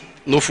 months,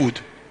 no food.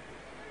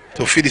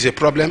 To feed is a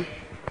problem.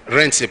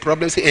 Rent is a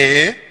problem.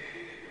 Say,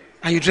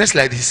 and you dress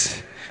like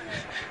this.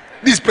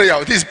 This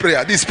prayer.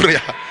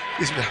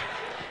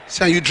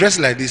 Say, you dress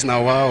like this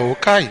now. Wow,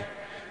 okay.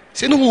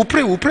 Say, no, we'll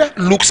pray.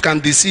 Looks can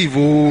deceive.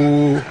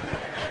 Oh.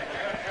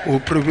 We'll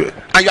pray.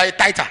 And you are a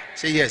tither.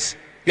 Say, yes.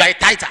 You are a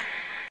tither.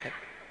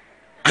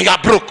 And you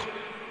are broke.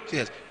 Say,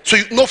 yes. So,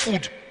 no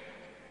food.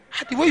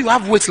 The way you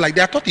have weights like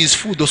that, I thought it's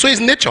food. Though. So, it's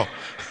nature.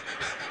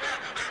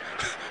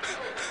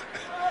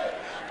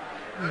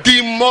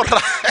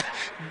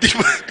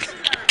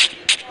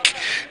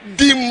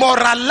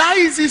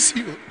 Demoralizes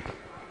you.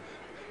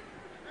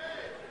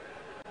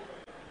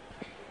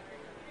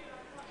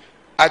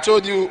 I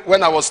told you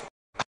when I was,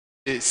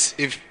 is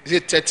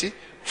it 30,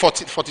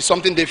 40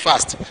 something day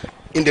fast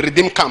in the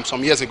Redeem camp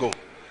some years ago.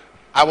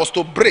 I was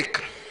to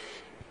break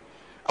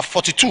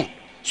 42.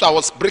 So I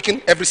was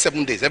breaking every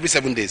 7 days. Every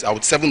 7 days.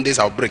 7 days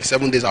I'll break.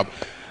 7 days I'll.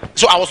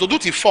 So I was to do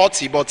till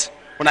 40, but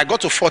when I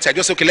got to 40, I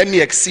just said, okay, let me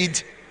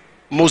exceed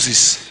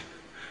Moses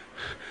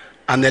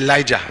and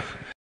Elijah.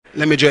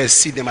 Let me just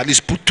exceed them. At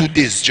least put 2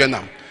 days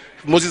journal.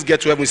 If Moses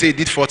get to heaven, say he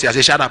did 40. I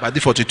say, shut up, I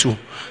did 42.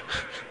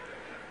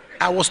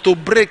 I was to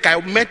break. I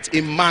met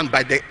a man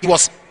he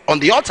was on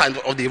the altar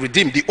of the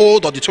Redeemed, the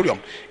old auditorium.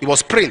 He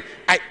was praying.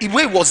 The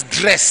way he was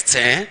dressed,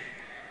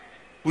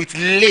 with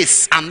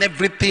lace and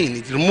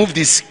everything. He removed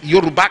his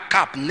Yoruba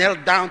cap,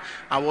 knelt down.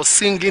 I was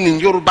singing in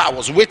Yoruba. I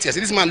was waiting. I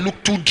said, this man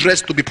looked too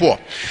dressed to be poor.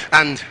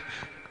 And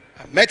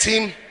I met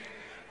him.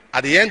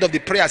 At the end of the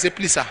prayer, I said,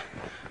 please, sir,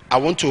 I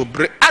want to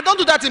break. I don't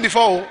do that thing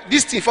before.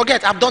 This thing,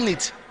 forget, I've done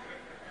it.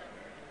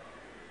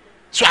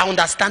 So I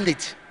understand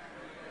it.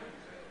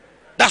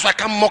 That's why I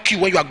can't mock you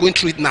when you are going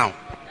through it now.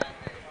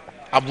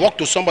 I've walked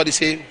to somebody,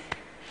 say,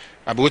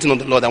 I've been waiting on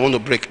the Lord, I want to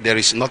break. There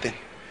is nothing.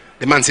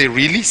 The man say,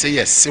 really? Say,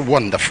 yes. Say,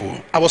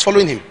 wonderful. I was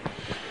following him.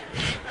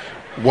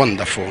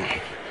 Wonderful.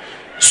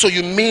 So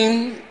you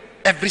mean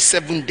every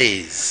 7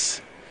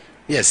 days?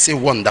 Yes, say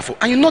wonderful.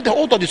 And you know the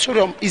old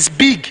auditorium is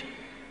big.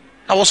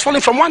 I was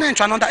falling from one end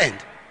to another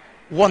end.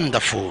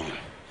 Wonderful.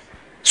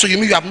 So you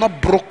mean you have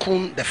not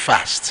broken the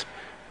fast?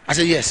 I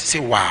said, yes. Say,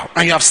 wow.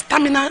 And you have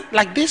stamina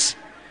like this?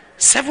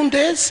 7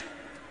 days?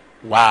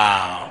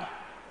 Wow.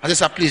 I said,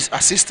 sir, please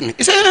assist me.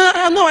 He said,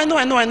 I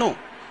know.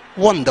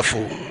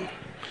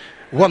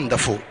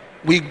 Wonderful.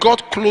 We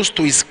got close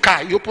to his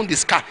car. He opened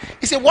his car.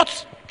 He said,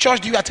 what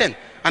church do you attend?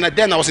 And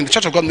then I was in the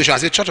Church of God Mission. I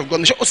said, Church of God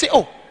Mission. I said,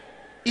 oh,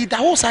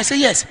 Idahosa. I said,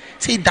 yes.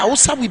 Say,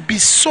 Idahosa will be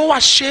so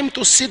ashamed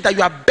to see that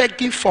you are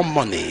begging for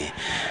money.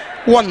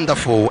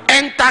 Wonderful.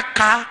 Enter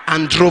car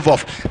and drove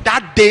off.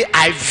 That day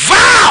I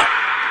vow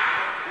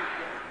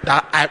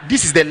that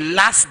this is the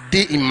last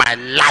day in my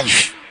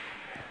life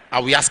I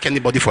will ask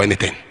anybody for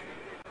anything.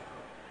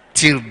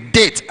 Till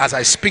date, as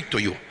I speak to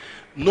you,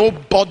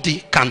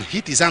 nobody can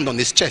hit his hand on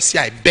his chest. See,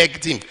 I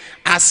begged him,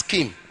 ask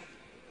him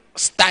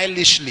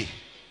stylishly,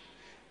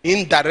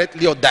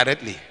 indirectly or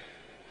directly.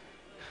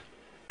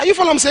 Are you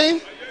following what I'm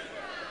saying?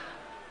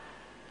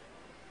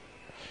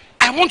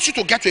 I want you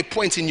to get to a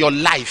point in your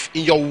life,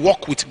 in your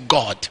walk with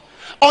God.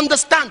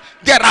 Understand,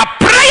 there are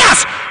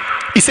prayers.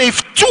 He said,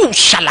 if two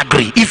shall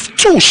agree, if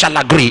two shall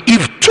agree,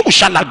 if two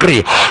shall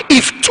agree,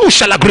 if two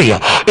shall agree.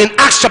 In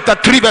Acts chapter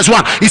 3 verse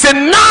 1, he said,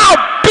 now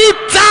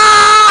Peter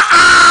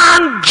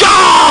and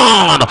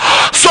John.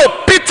 So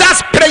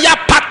Peter's prayer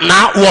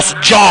partner was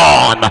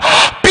John.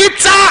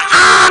 Peter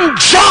and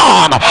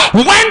John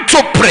went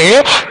to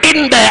pray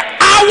in the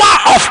hour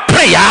of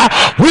prayer,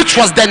 which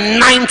was the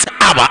 9th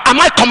hour. Am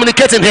I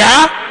communicating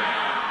here?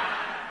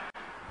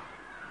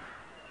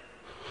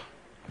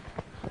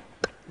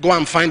 Go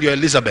and find your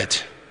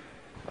Elizabeth.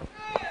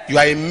 You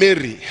are a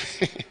Mary.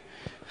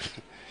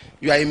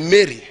 You are a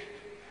Mary.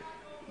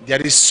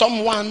 There is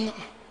someone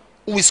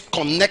who is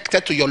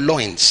connected to your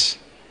loins.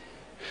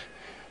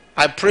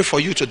 I pray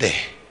for you today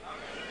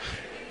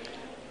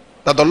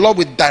that the Lord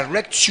will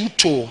direct you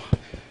to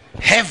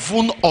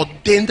heaven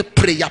ordained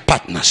prayer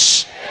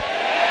partners.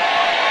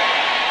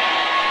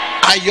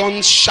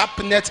 Iron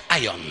sharpeneth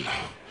iron.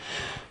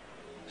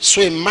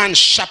 So a man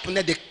sharpened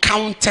the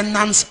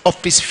countenance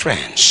of his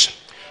friends.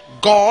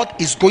 God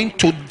is going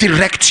to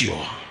direct you.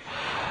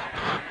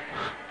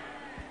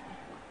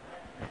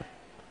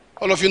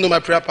 All of you know my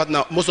prayer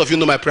partner. Most of you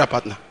know my prayer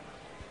partner.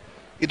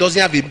 He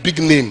doesn't have a big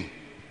name,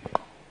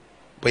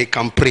 but he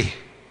can pray.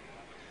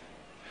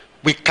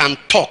 We can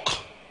talk,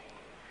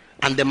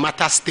 and the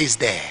matter stays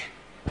there.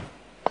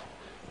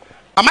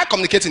 Am I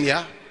communicating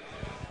here?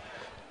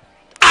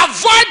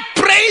 Avoid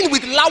praying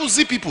with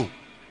lousy people.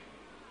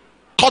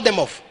 Cut them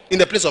off in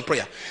the place of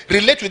prayer.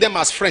 Relate with them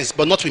as friends,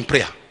 but not in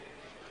prayer.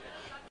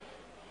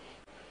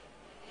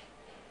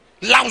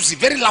 Lousy,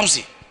 very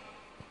lousy.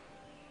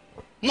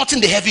 Not in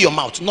the heavy your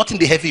mouth. Not in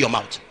the heavy your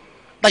mouth.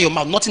 That your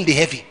mouth, not in the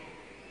heavy.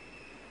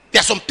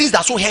 There are some things that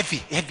are so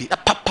heavy.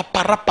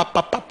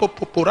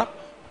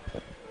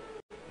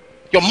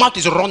 Your mouth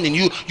is running.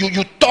 You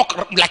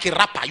talk like a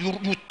rapper.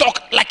 You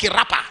talk like a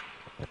rapper.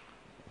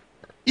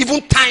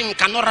 Even time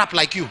cannot rap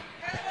like you.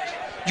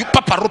 You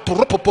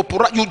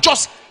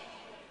just.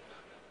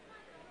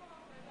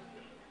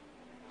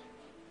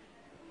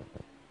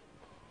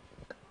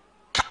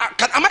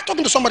 Am I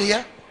talking to somebody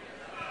here?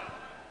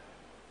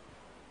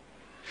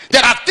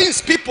 There are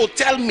things people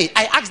tell me.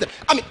 I ask them.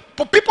 I mean,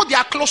 for people they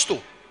are close to,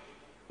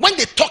 when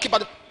they talk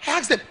about it, I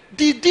ask them,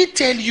 did they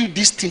tell you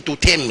this thing to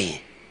tell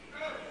me?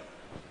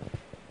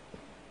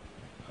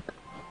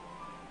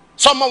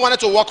 Someone wanted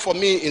to work for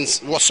me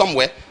was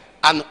somewhere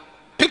and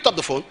picked up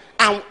the phone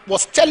and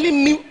was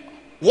telling me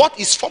what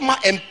his former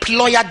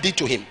employer did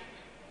to him,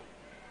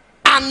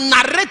 and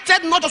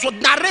narrated, not just what,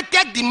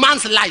 narrated the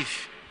man's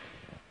life.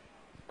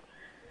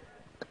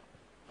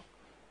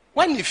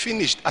 When he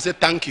finished, I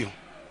said, thank you.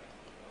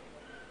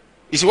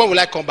 He said, when will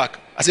I come back?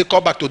 I said,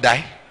 come back to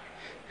die.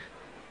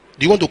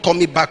 Do you want to call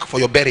me back for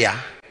your burial?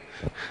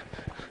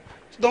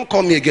 Don't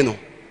call me again. No. He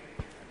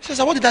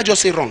says, what did I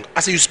just say wrong?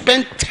 I said, you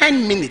spent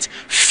 10 minutes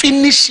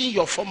finishing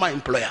your former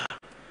employer.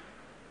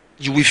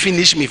 You will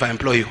finish me if I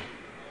employ you.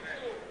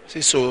 He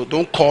said, so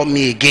don't call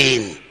me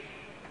again.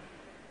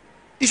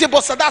 He said,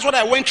 but sir, that's what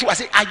I went through. I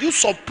said, are you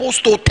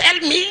supposed to tell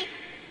me?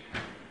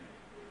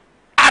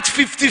 At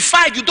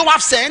 55, you don't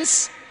have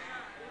sense?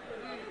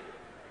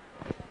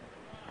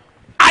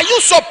 Are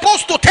you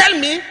supposed to tell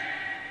me?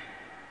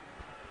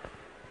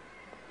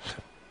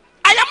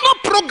 I am not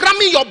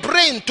programming your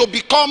brain to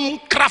become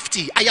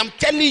crafty. I am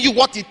telling you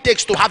what it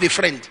takes to have a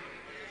friend.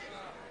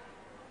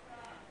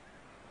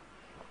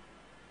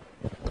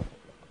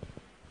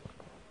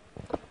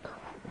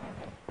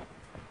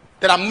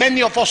 There are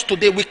many of us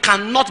today, we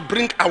cannot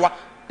bring our...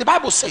 The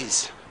Bible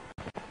says,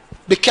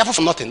 be careful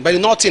for nothing, but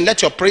in nothing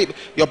let your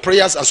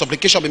prayers and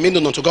supplication be made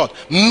known unto God.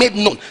 Made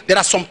known. There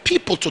are some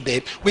people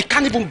today, we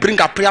can't even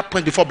bring our prayer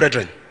point before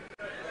brethren.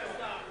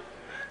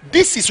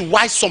 This is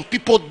why some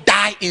people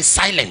die in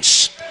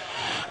silence.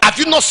 Have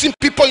you not seen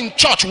people in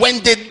church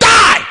when they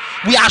die?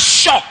 We are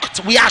shocked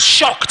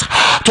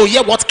to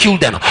hear what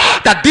killed them.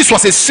 That this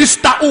was a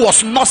sister who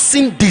was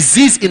nursing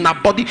disease in her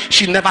body.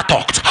 She never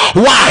talked.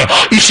 Why?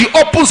 If she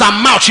opens her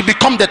mouth, she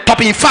becomes the top.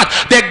 In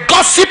fact, the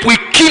gossip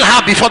will kill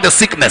her before the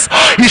sickness.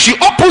 If she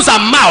opens her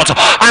mouth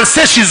and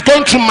says she's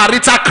going through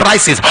marital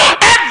crisis,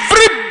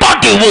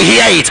 everybody will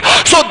hear it.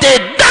 So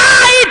they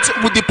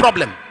died with the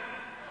problem.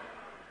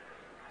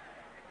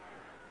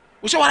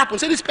 We say, what happened?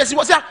 Say, this person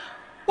was there.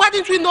 Why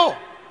didn't we know?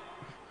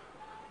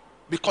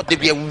 Because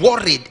they were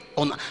worried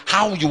on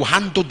how you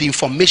handle the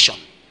information,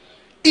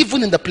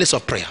 even in the place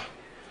of prayer.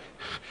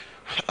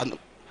 And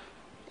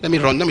let me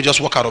run. Let me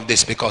just walk out of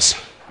this because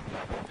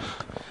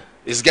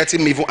it's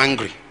getting me even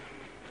angry.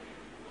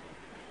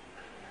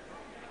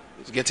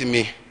 It's getting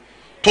me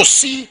to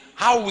see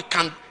how we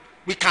can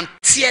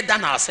tear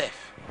down ourselves.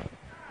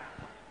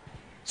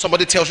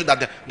 Somebody tells you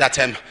that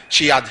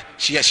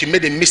she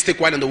made a mistake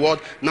while in the world.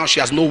 Now she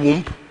has no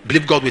womb.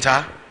 Believe God with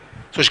her,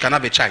 so she can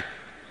have a child.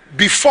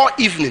 Before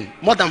evening,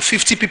 more than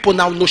 50 people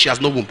now know she has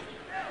no womb.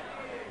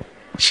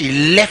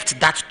 She left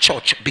that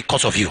church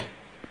because of you.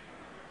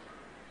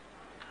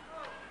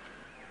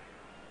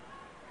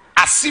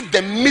 As if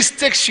the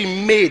mistake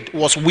she made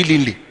was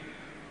willingly.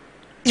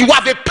 You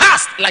have a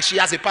past like she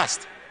has a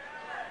past.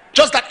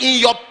 Just that in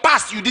your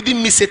past you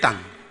didn't miss Satan.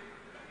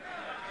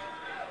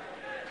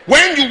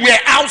 When you were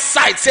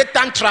outside,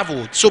 Satan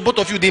traveled. So both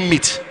of you didn't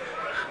meet.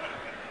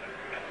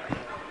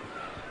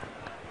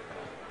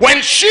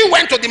 When she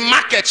went to the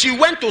market, she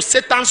went to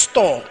Satan's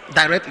store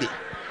directly.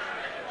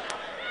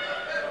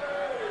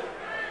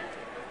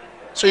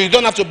 So you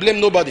don't have to blame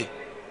nobody.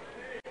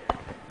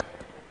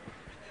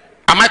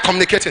 Am I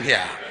communicating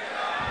here?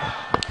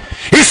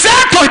 He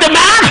said to the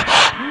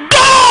man,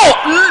 go.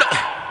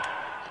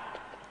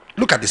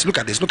 Look at this, look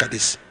at this, look at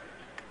this.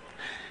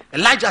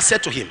 Elijah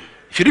said to him,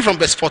 if you read from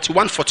verse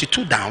 41,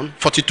 42 down,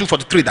 42,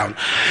 43 down,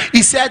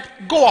 he said,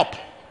 go up.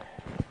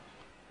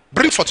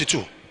 Bring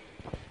 42.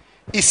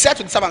 He said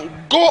to the servant,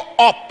 go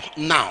up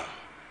now.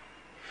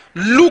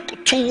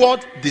 Look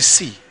toward the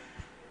sea.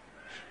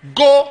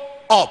 Go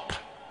up.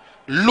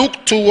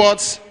 Look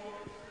towards.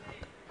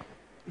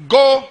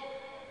 Go.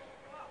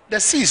 The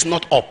sea is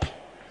not up.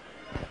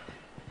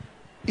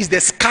 It's the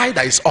sky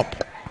that is up.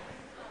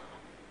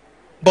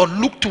 But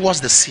look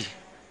towards the sea.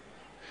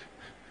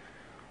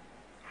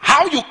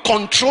 How you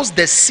control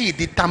the sea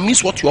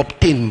determines what you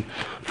obtain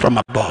from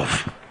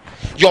above.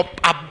 Your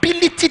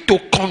ability to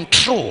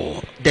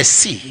control the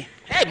sea.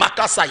 Hey,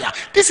 Makasaya,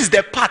 this is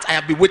the part I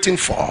have been waiting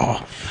for.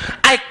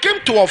 I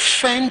came to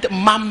offend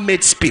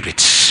man-made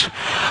spirits.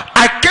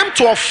 I came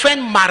to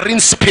offend marine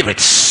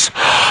spirits.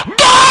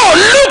 Go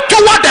look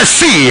toward the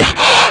sea.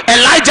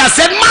 Elijah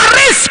said,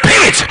 marine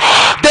spirits,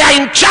 they are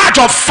in charge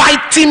of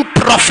fighting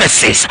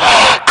prophecies.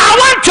 I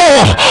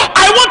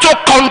want to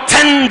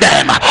contend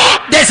them.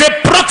 There's a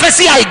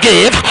prophecy I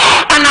gave,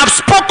 and I've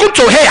spoken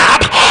to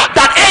Ahab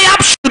that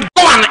Ahab should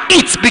go and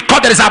eat because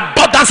there is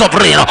abundance of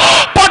rain.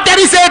 But there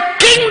is a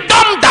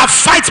kingdom that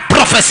fights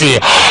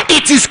prophecy.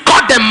 It is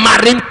called the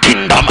marine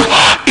kingdom.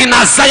 In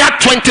Isaiah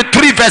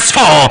 23 verse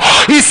 4,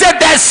 he said,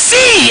 the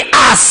sea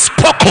has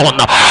spoken.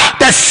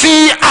 The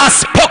sea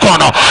has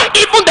spoken.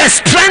 Even the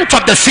strength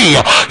of the sea,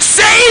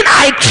 saying,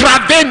 I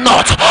travail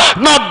not,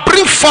 nor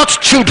bring forth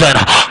children.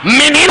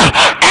 Meaning,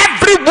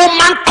 every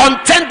woman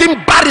contending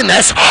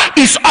barrenness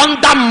is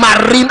under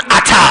marine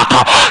attack.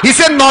 He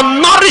said, nor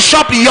nourish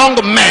up young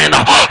men.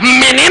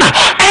 Meaning,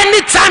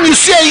 anytime you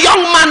see a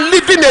young man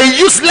living a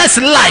useless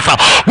life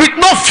with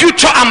no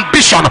future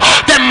ambition,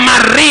 the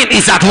marine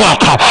is at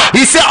work.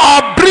 He said,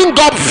 or bring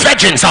up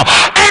virgins.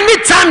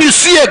 Anytime you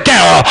see a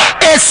girl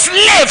a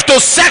slave to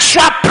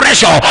sexual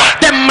pressure,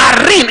 the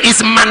marine is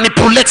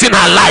manipulating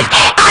her life.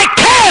 I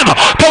came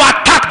to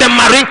attack the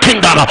marine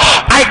kingdom.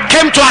 I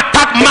came to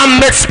attack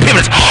man-made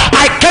spirits.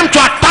 I came to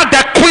attack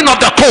the queen of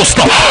the coast,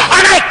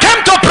 and I came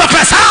to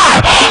prophesy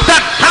the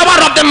power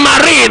of the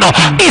marine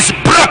is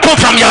broken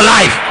from your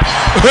life.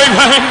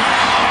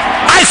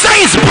 I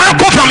say it's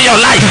broken from your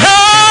life.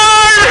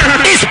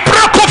 It's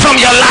broken from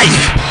your life.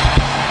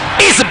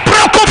 It's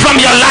broken from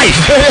your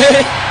life.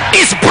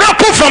 It's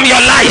broken from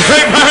your life.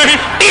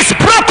 It's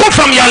broken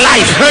from your life.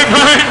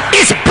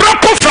 It's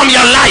broken from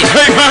your life.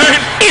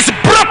 It's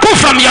broken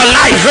from your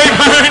life.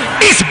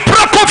 It's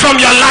broken from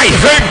your life.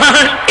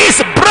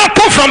 It's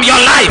broken from your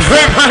life.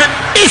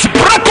 It's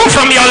broken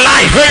from your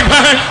life.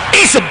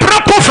 It's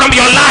broken from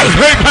your life.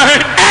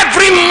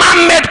 Every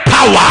man-made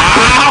power,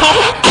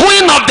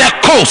 queen of the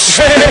coast,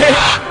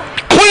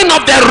 queen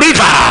of the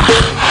river,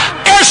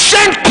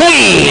 ancient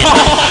queen,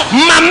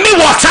 mommy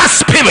water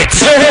spirit,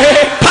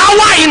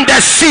 power in the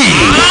sea,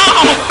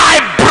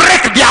 I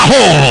break their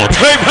hold.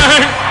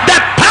 The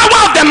power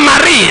of the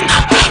marine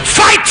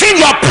fighting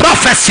your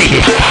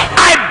prophecy,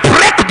 I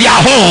break their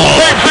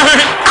hold.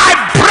 I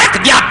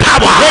break their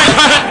power.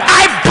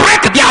 I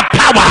break their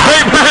power.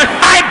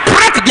 I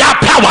break their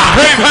power.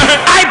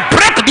 I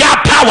break their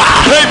power.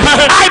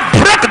 I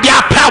break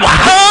their power.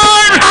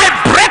 I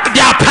break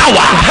their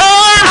power.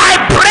 I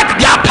break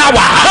their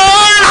power.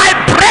 I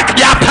break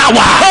their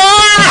power.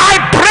 I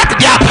break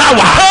their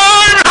power.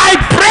 I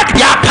break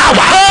their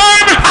power.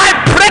 I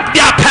break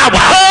their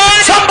power.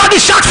 Somebody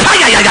shout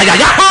fire.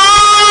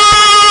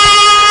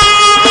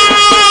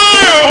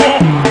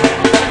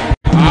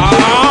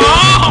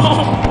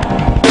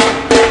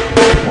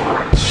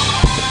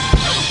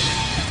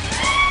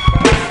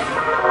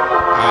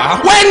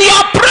 When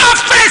your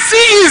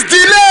prophecy is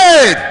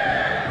delayed,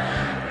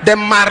 the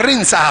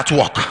marines are at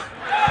work.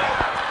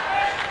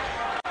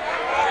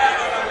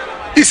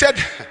 He said,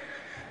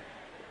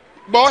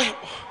 boy,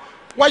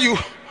 why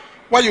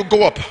you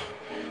go up?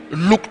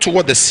 Look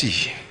toward the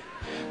sea.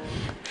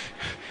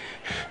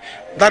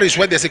 That is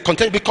where there's a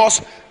content,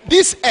 because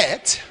this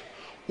earth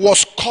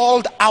was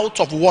called out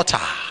of water.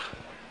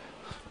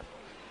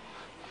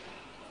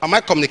 Am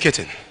I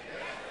communicating?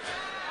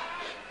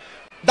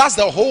 That's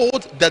the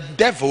hold the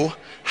devil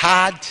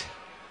had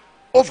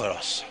over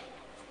us.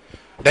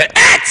 The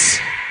earth.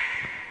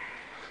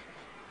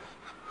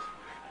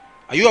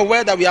 Are you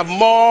aware that we have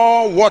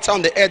more water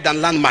on the earth than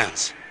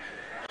landmines?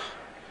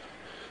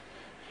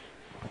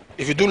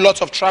 If you do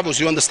lots of travels,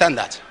 you understand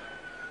that.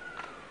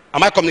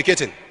 Am I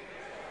communicating?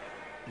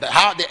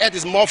 How the earth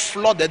is more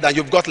flooded than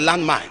you've got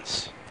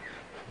landmines.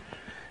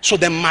 So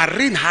the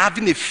marine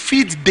having a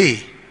feed day.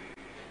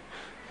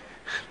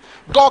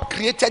 God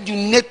created you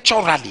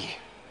naturally.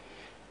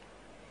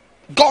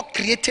 God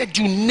created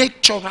you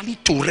naturally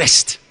to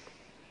rest.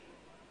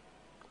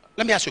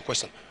 Let me ask you a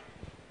question.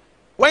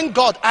 When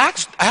God I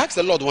asked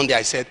the Lord one day,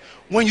 I said,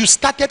 when you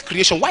started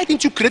creation, why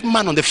didn't you create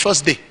man on the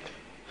first day?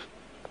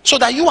 So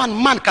that you and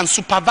man can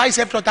supervise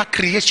every other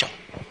creation.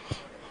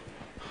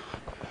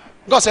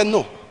 God said,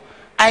 no.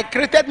 I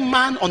created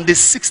man on the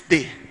 6th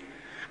day,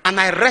 and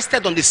I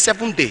rested on the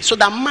 7th day, so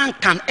that man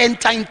can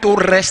enter into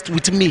rest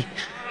with me.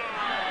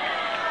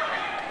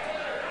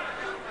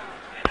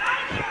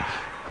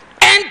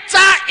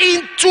 Enter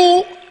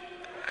into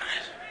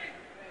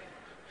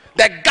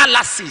the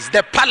galaxies,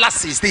 the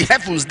palaces, the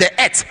heavens, the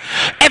earth,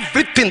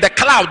 everything, the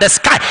cloud, the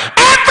sky,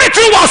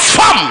 everything was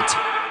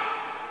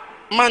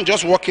formed. Man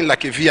just walking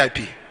like a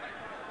VIP.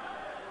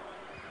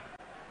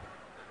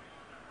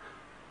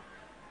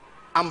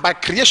 And by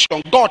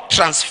creation, God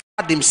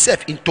transferred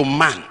himself into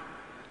man.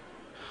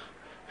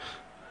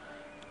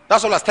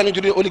 That's all I was telling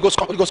you, the Holy Ghost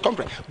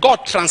conference.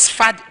 God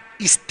transferred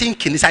his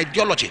thinking, his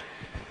ideology.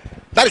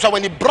 That is why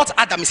when he brought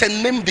Adam, he said,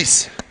 name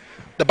this.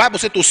 The Bible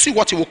said to see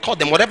what he will call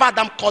them. Whatever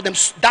Adam called them,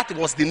 that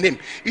was the name.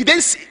 He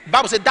didn't say, the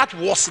Bible said that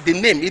was the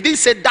name. He didn't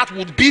say that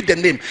would be the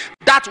name.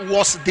 That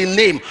was the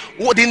name.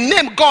 The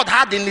name God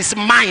had in his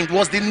mind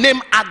was the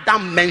name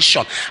Adam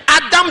mentioned.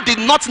 Adam did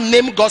not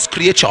name God's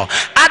creature.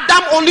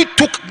 Adam only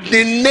took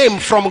the name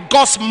from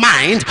God's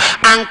mind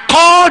and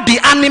called the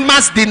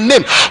animals the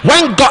name.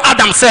 When God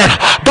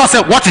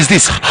said, what is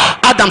this?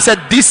 Adam said,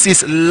 this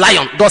is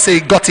lion. God said, he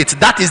got it.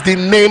 That is the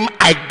name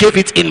I gave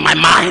it in my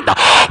mind.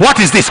 What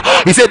is this?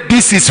 He said,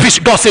 this is fish.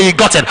 God said, he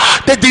got it.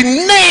 The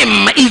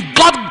name, he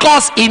got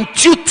God's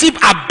intuitive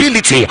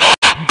ability,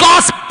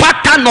 God's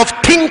pattern of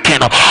thinking,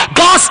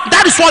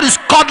 that is what is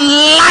called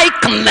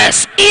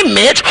likeness,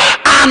 image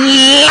and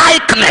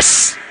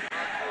likeness.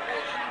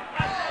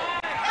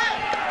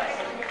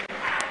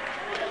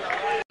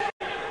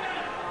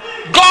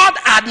 God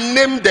had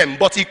named them,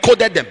 but he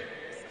coded them.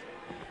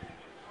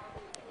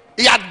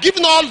 He had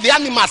given all the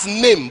animals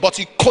name, but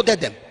he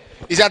coded them.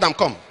 He said, Adam,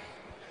 come.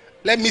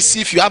 Let me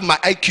see if you have my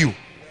IQ.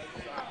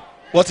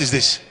 What is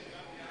this?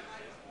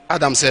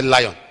 Adam said,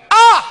 lion.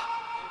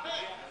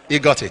 He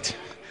got it.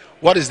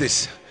 What is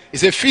this? He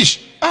said,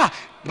 fish. The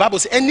Bible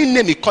says, any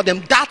name he called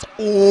them, that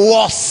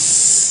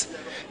was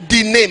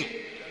the name.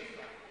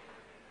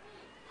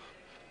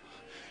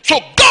 So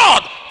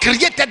God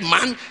created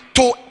man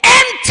to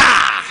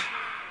enter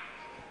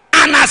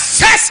and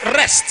access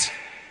rest.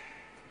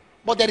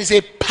 But there is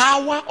a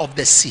power of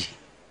the sea.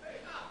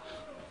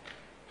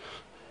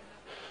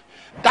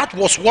 That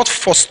was what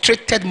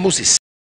frustrated Moses.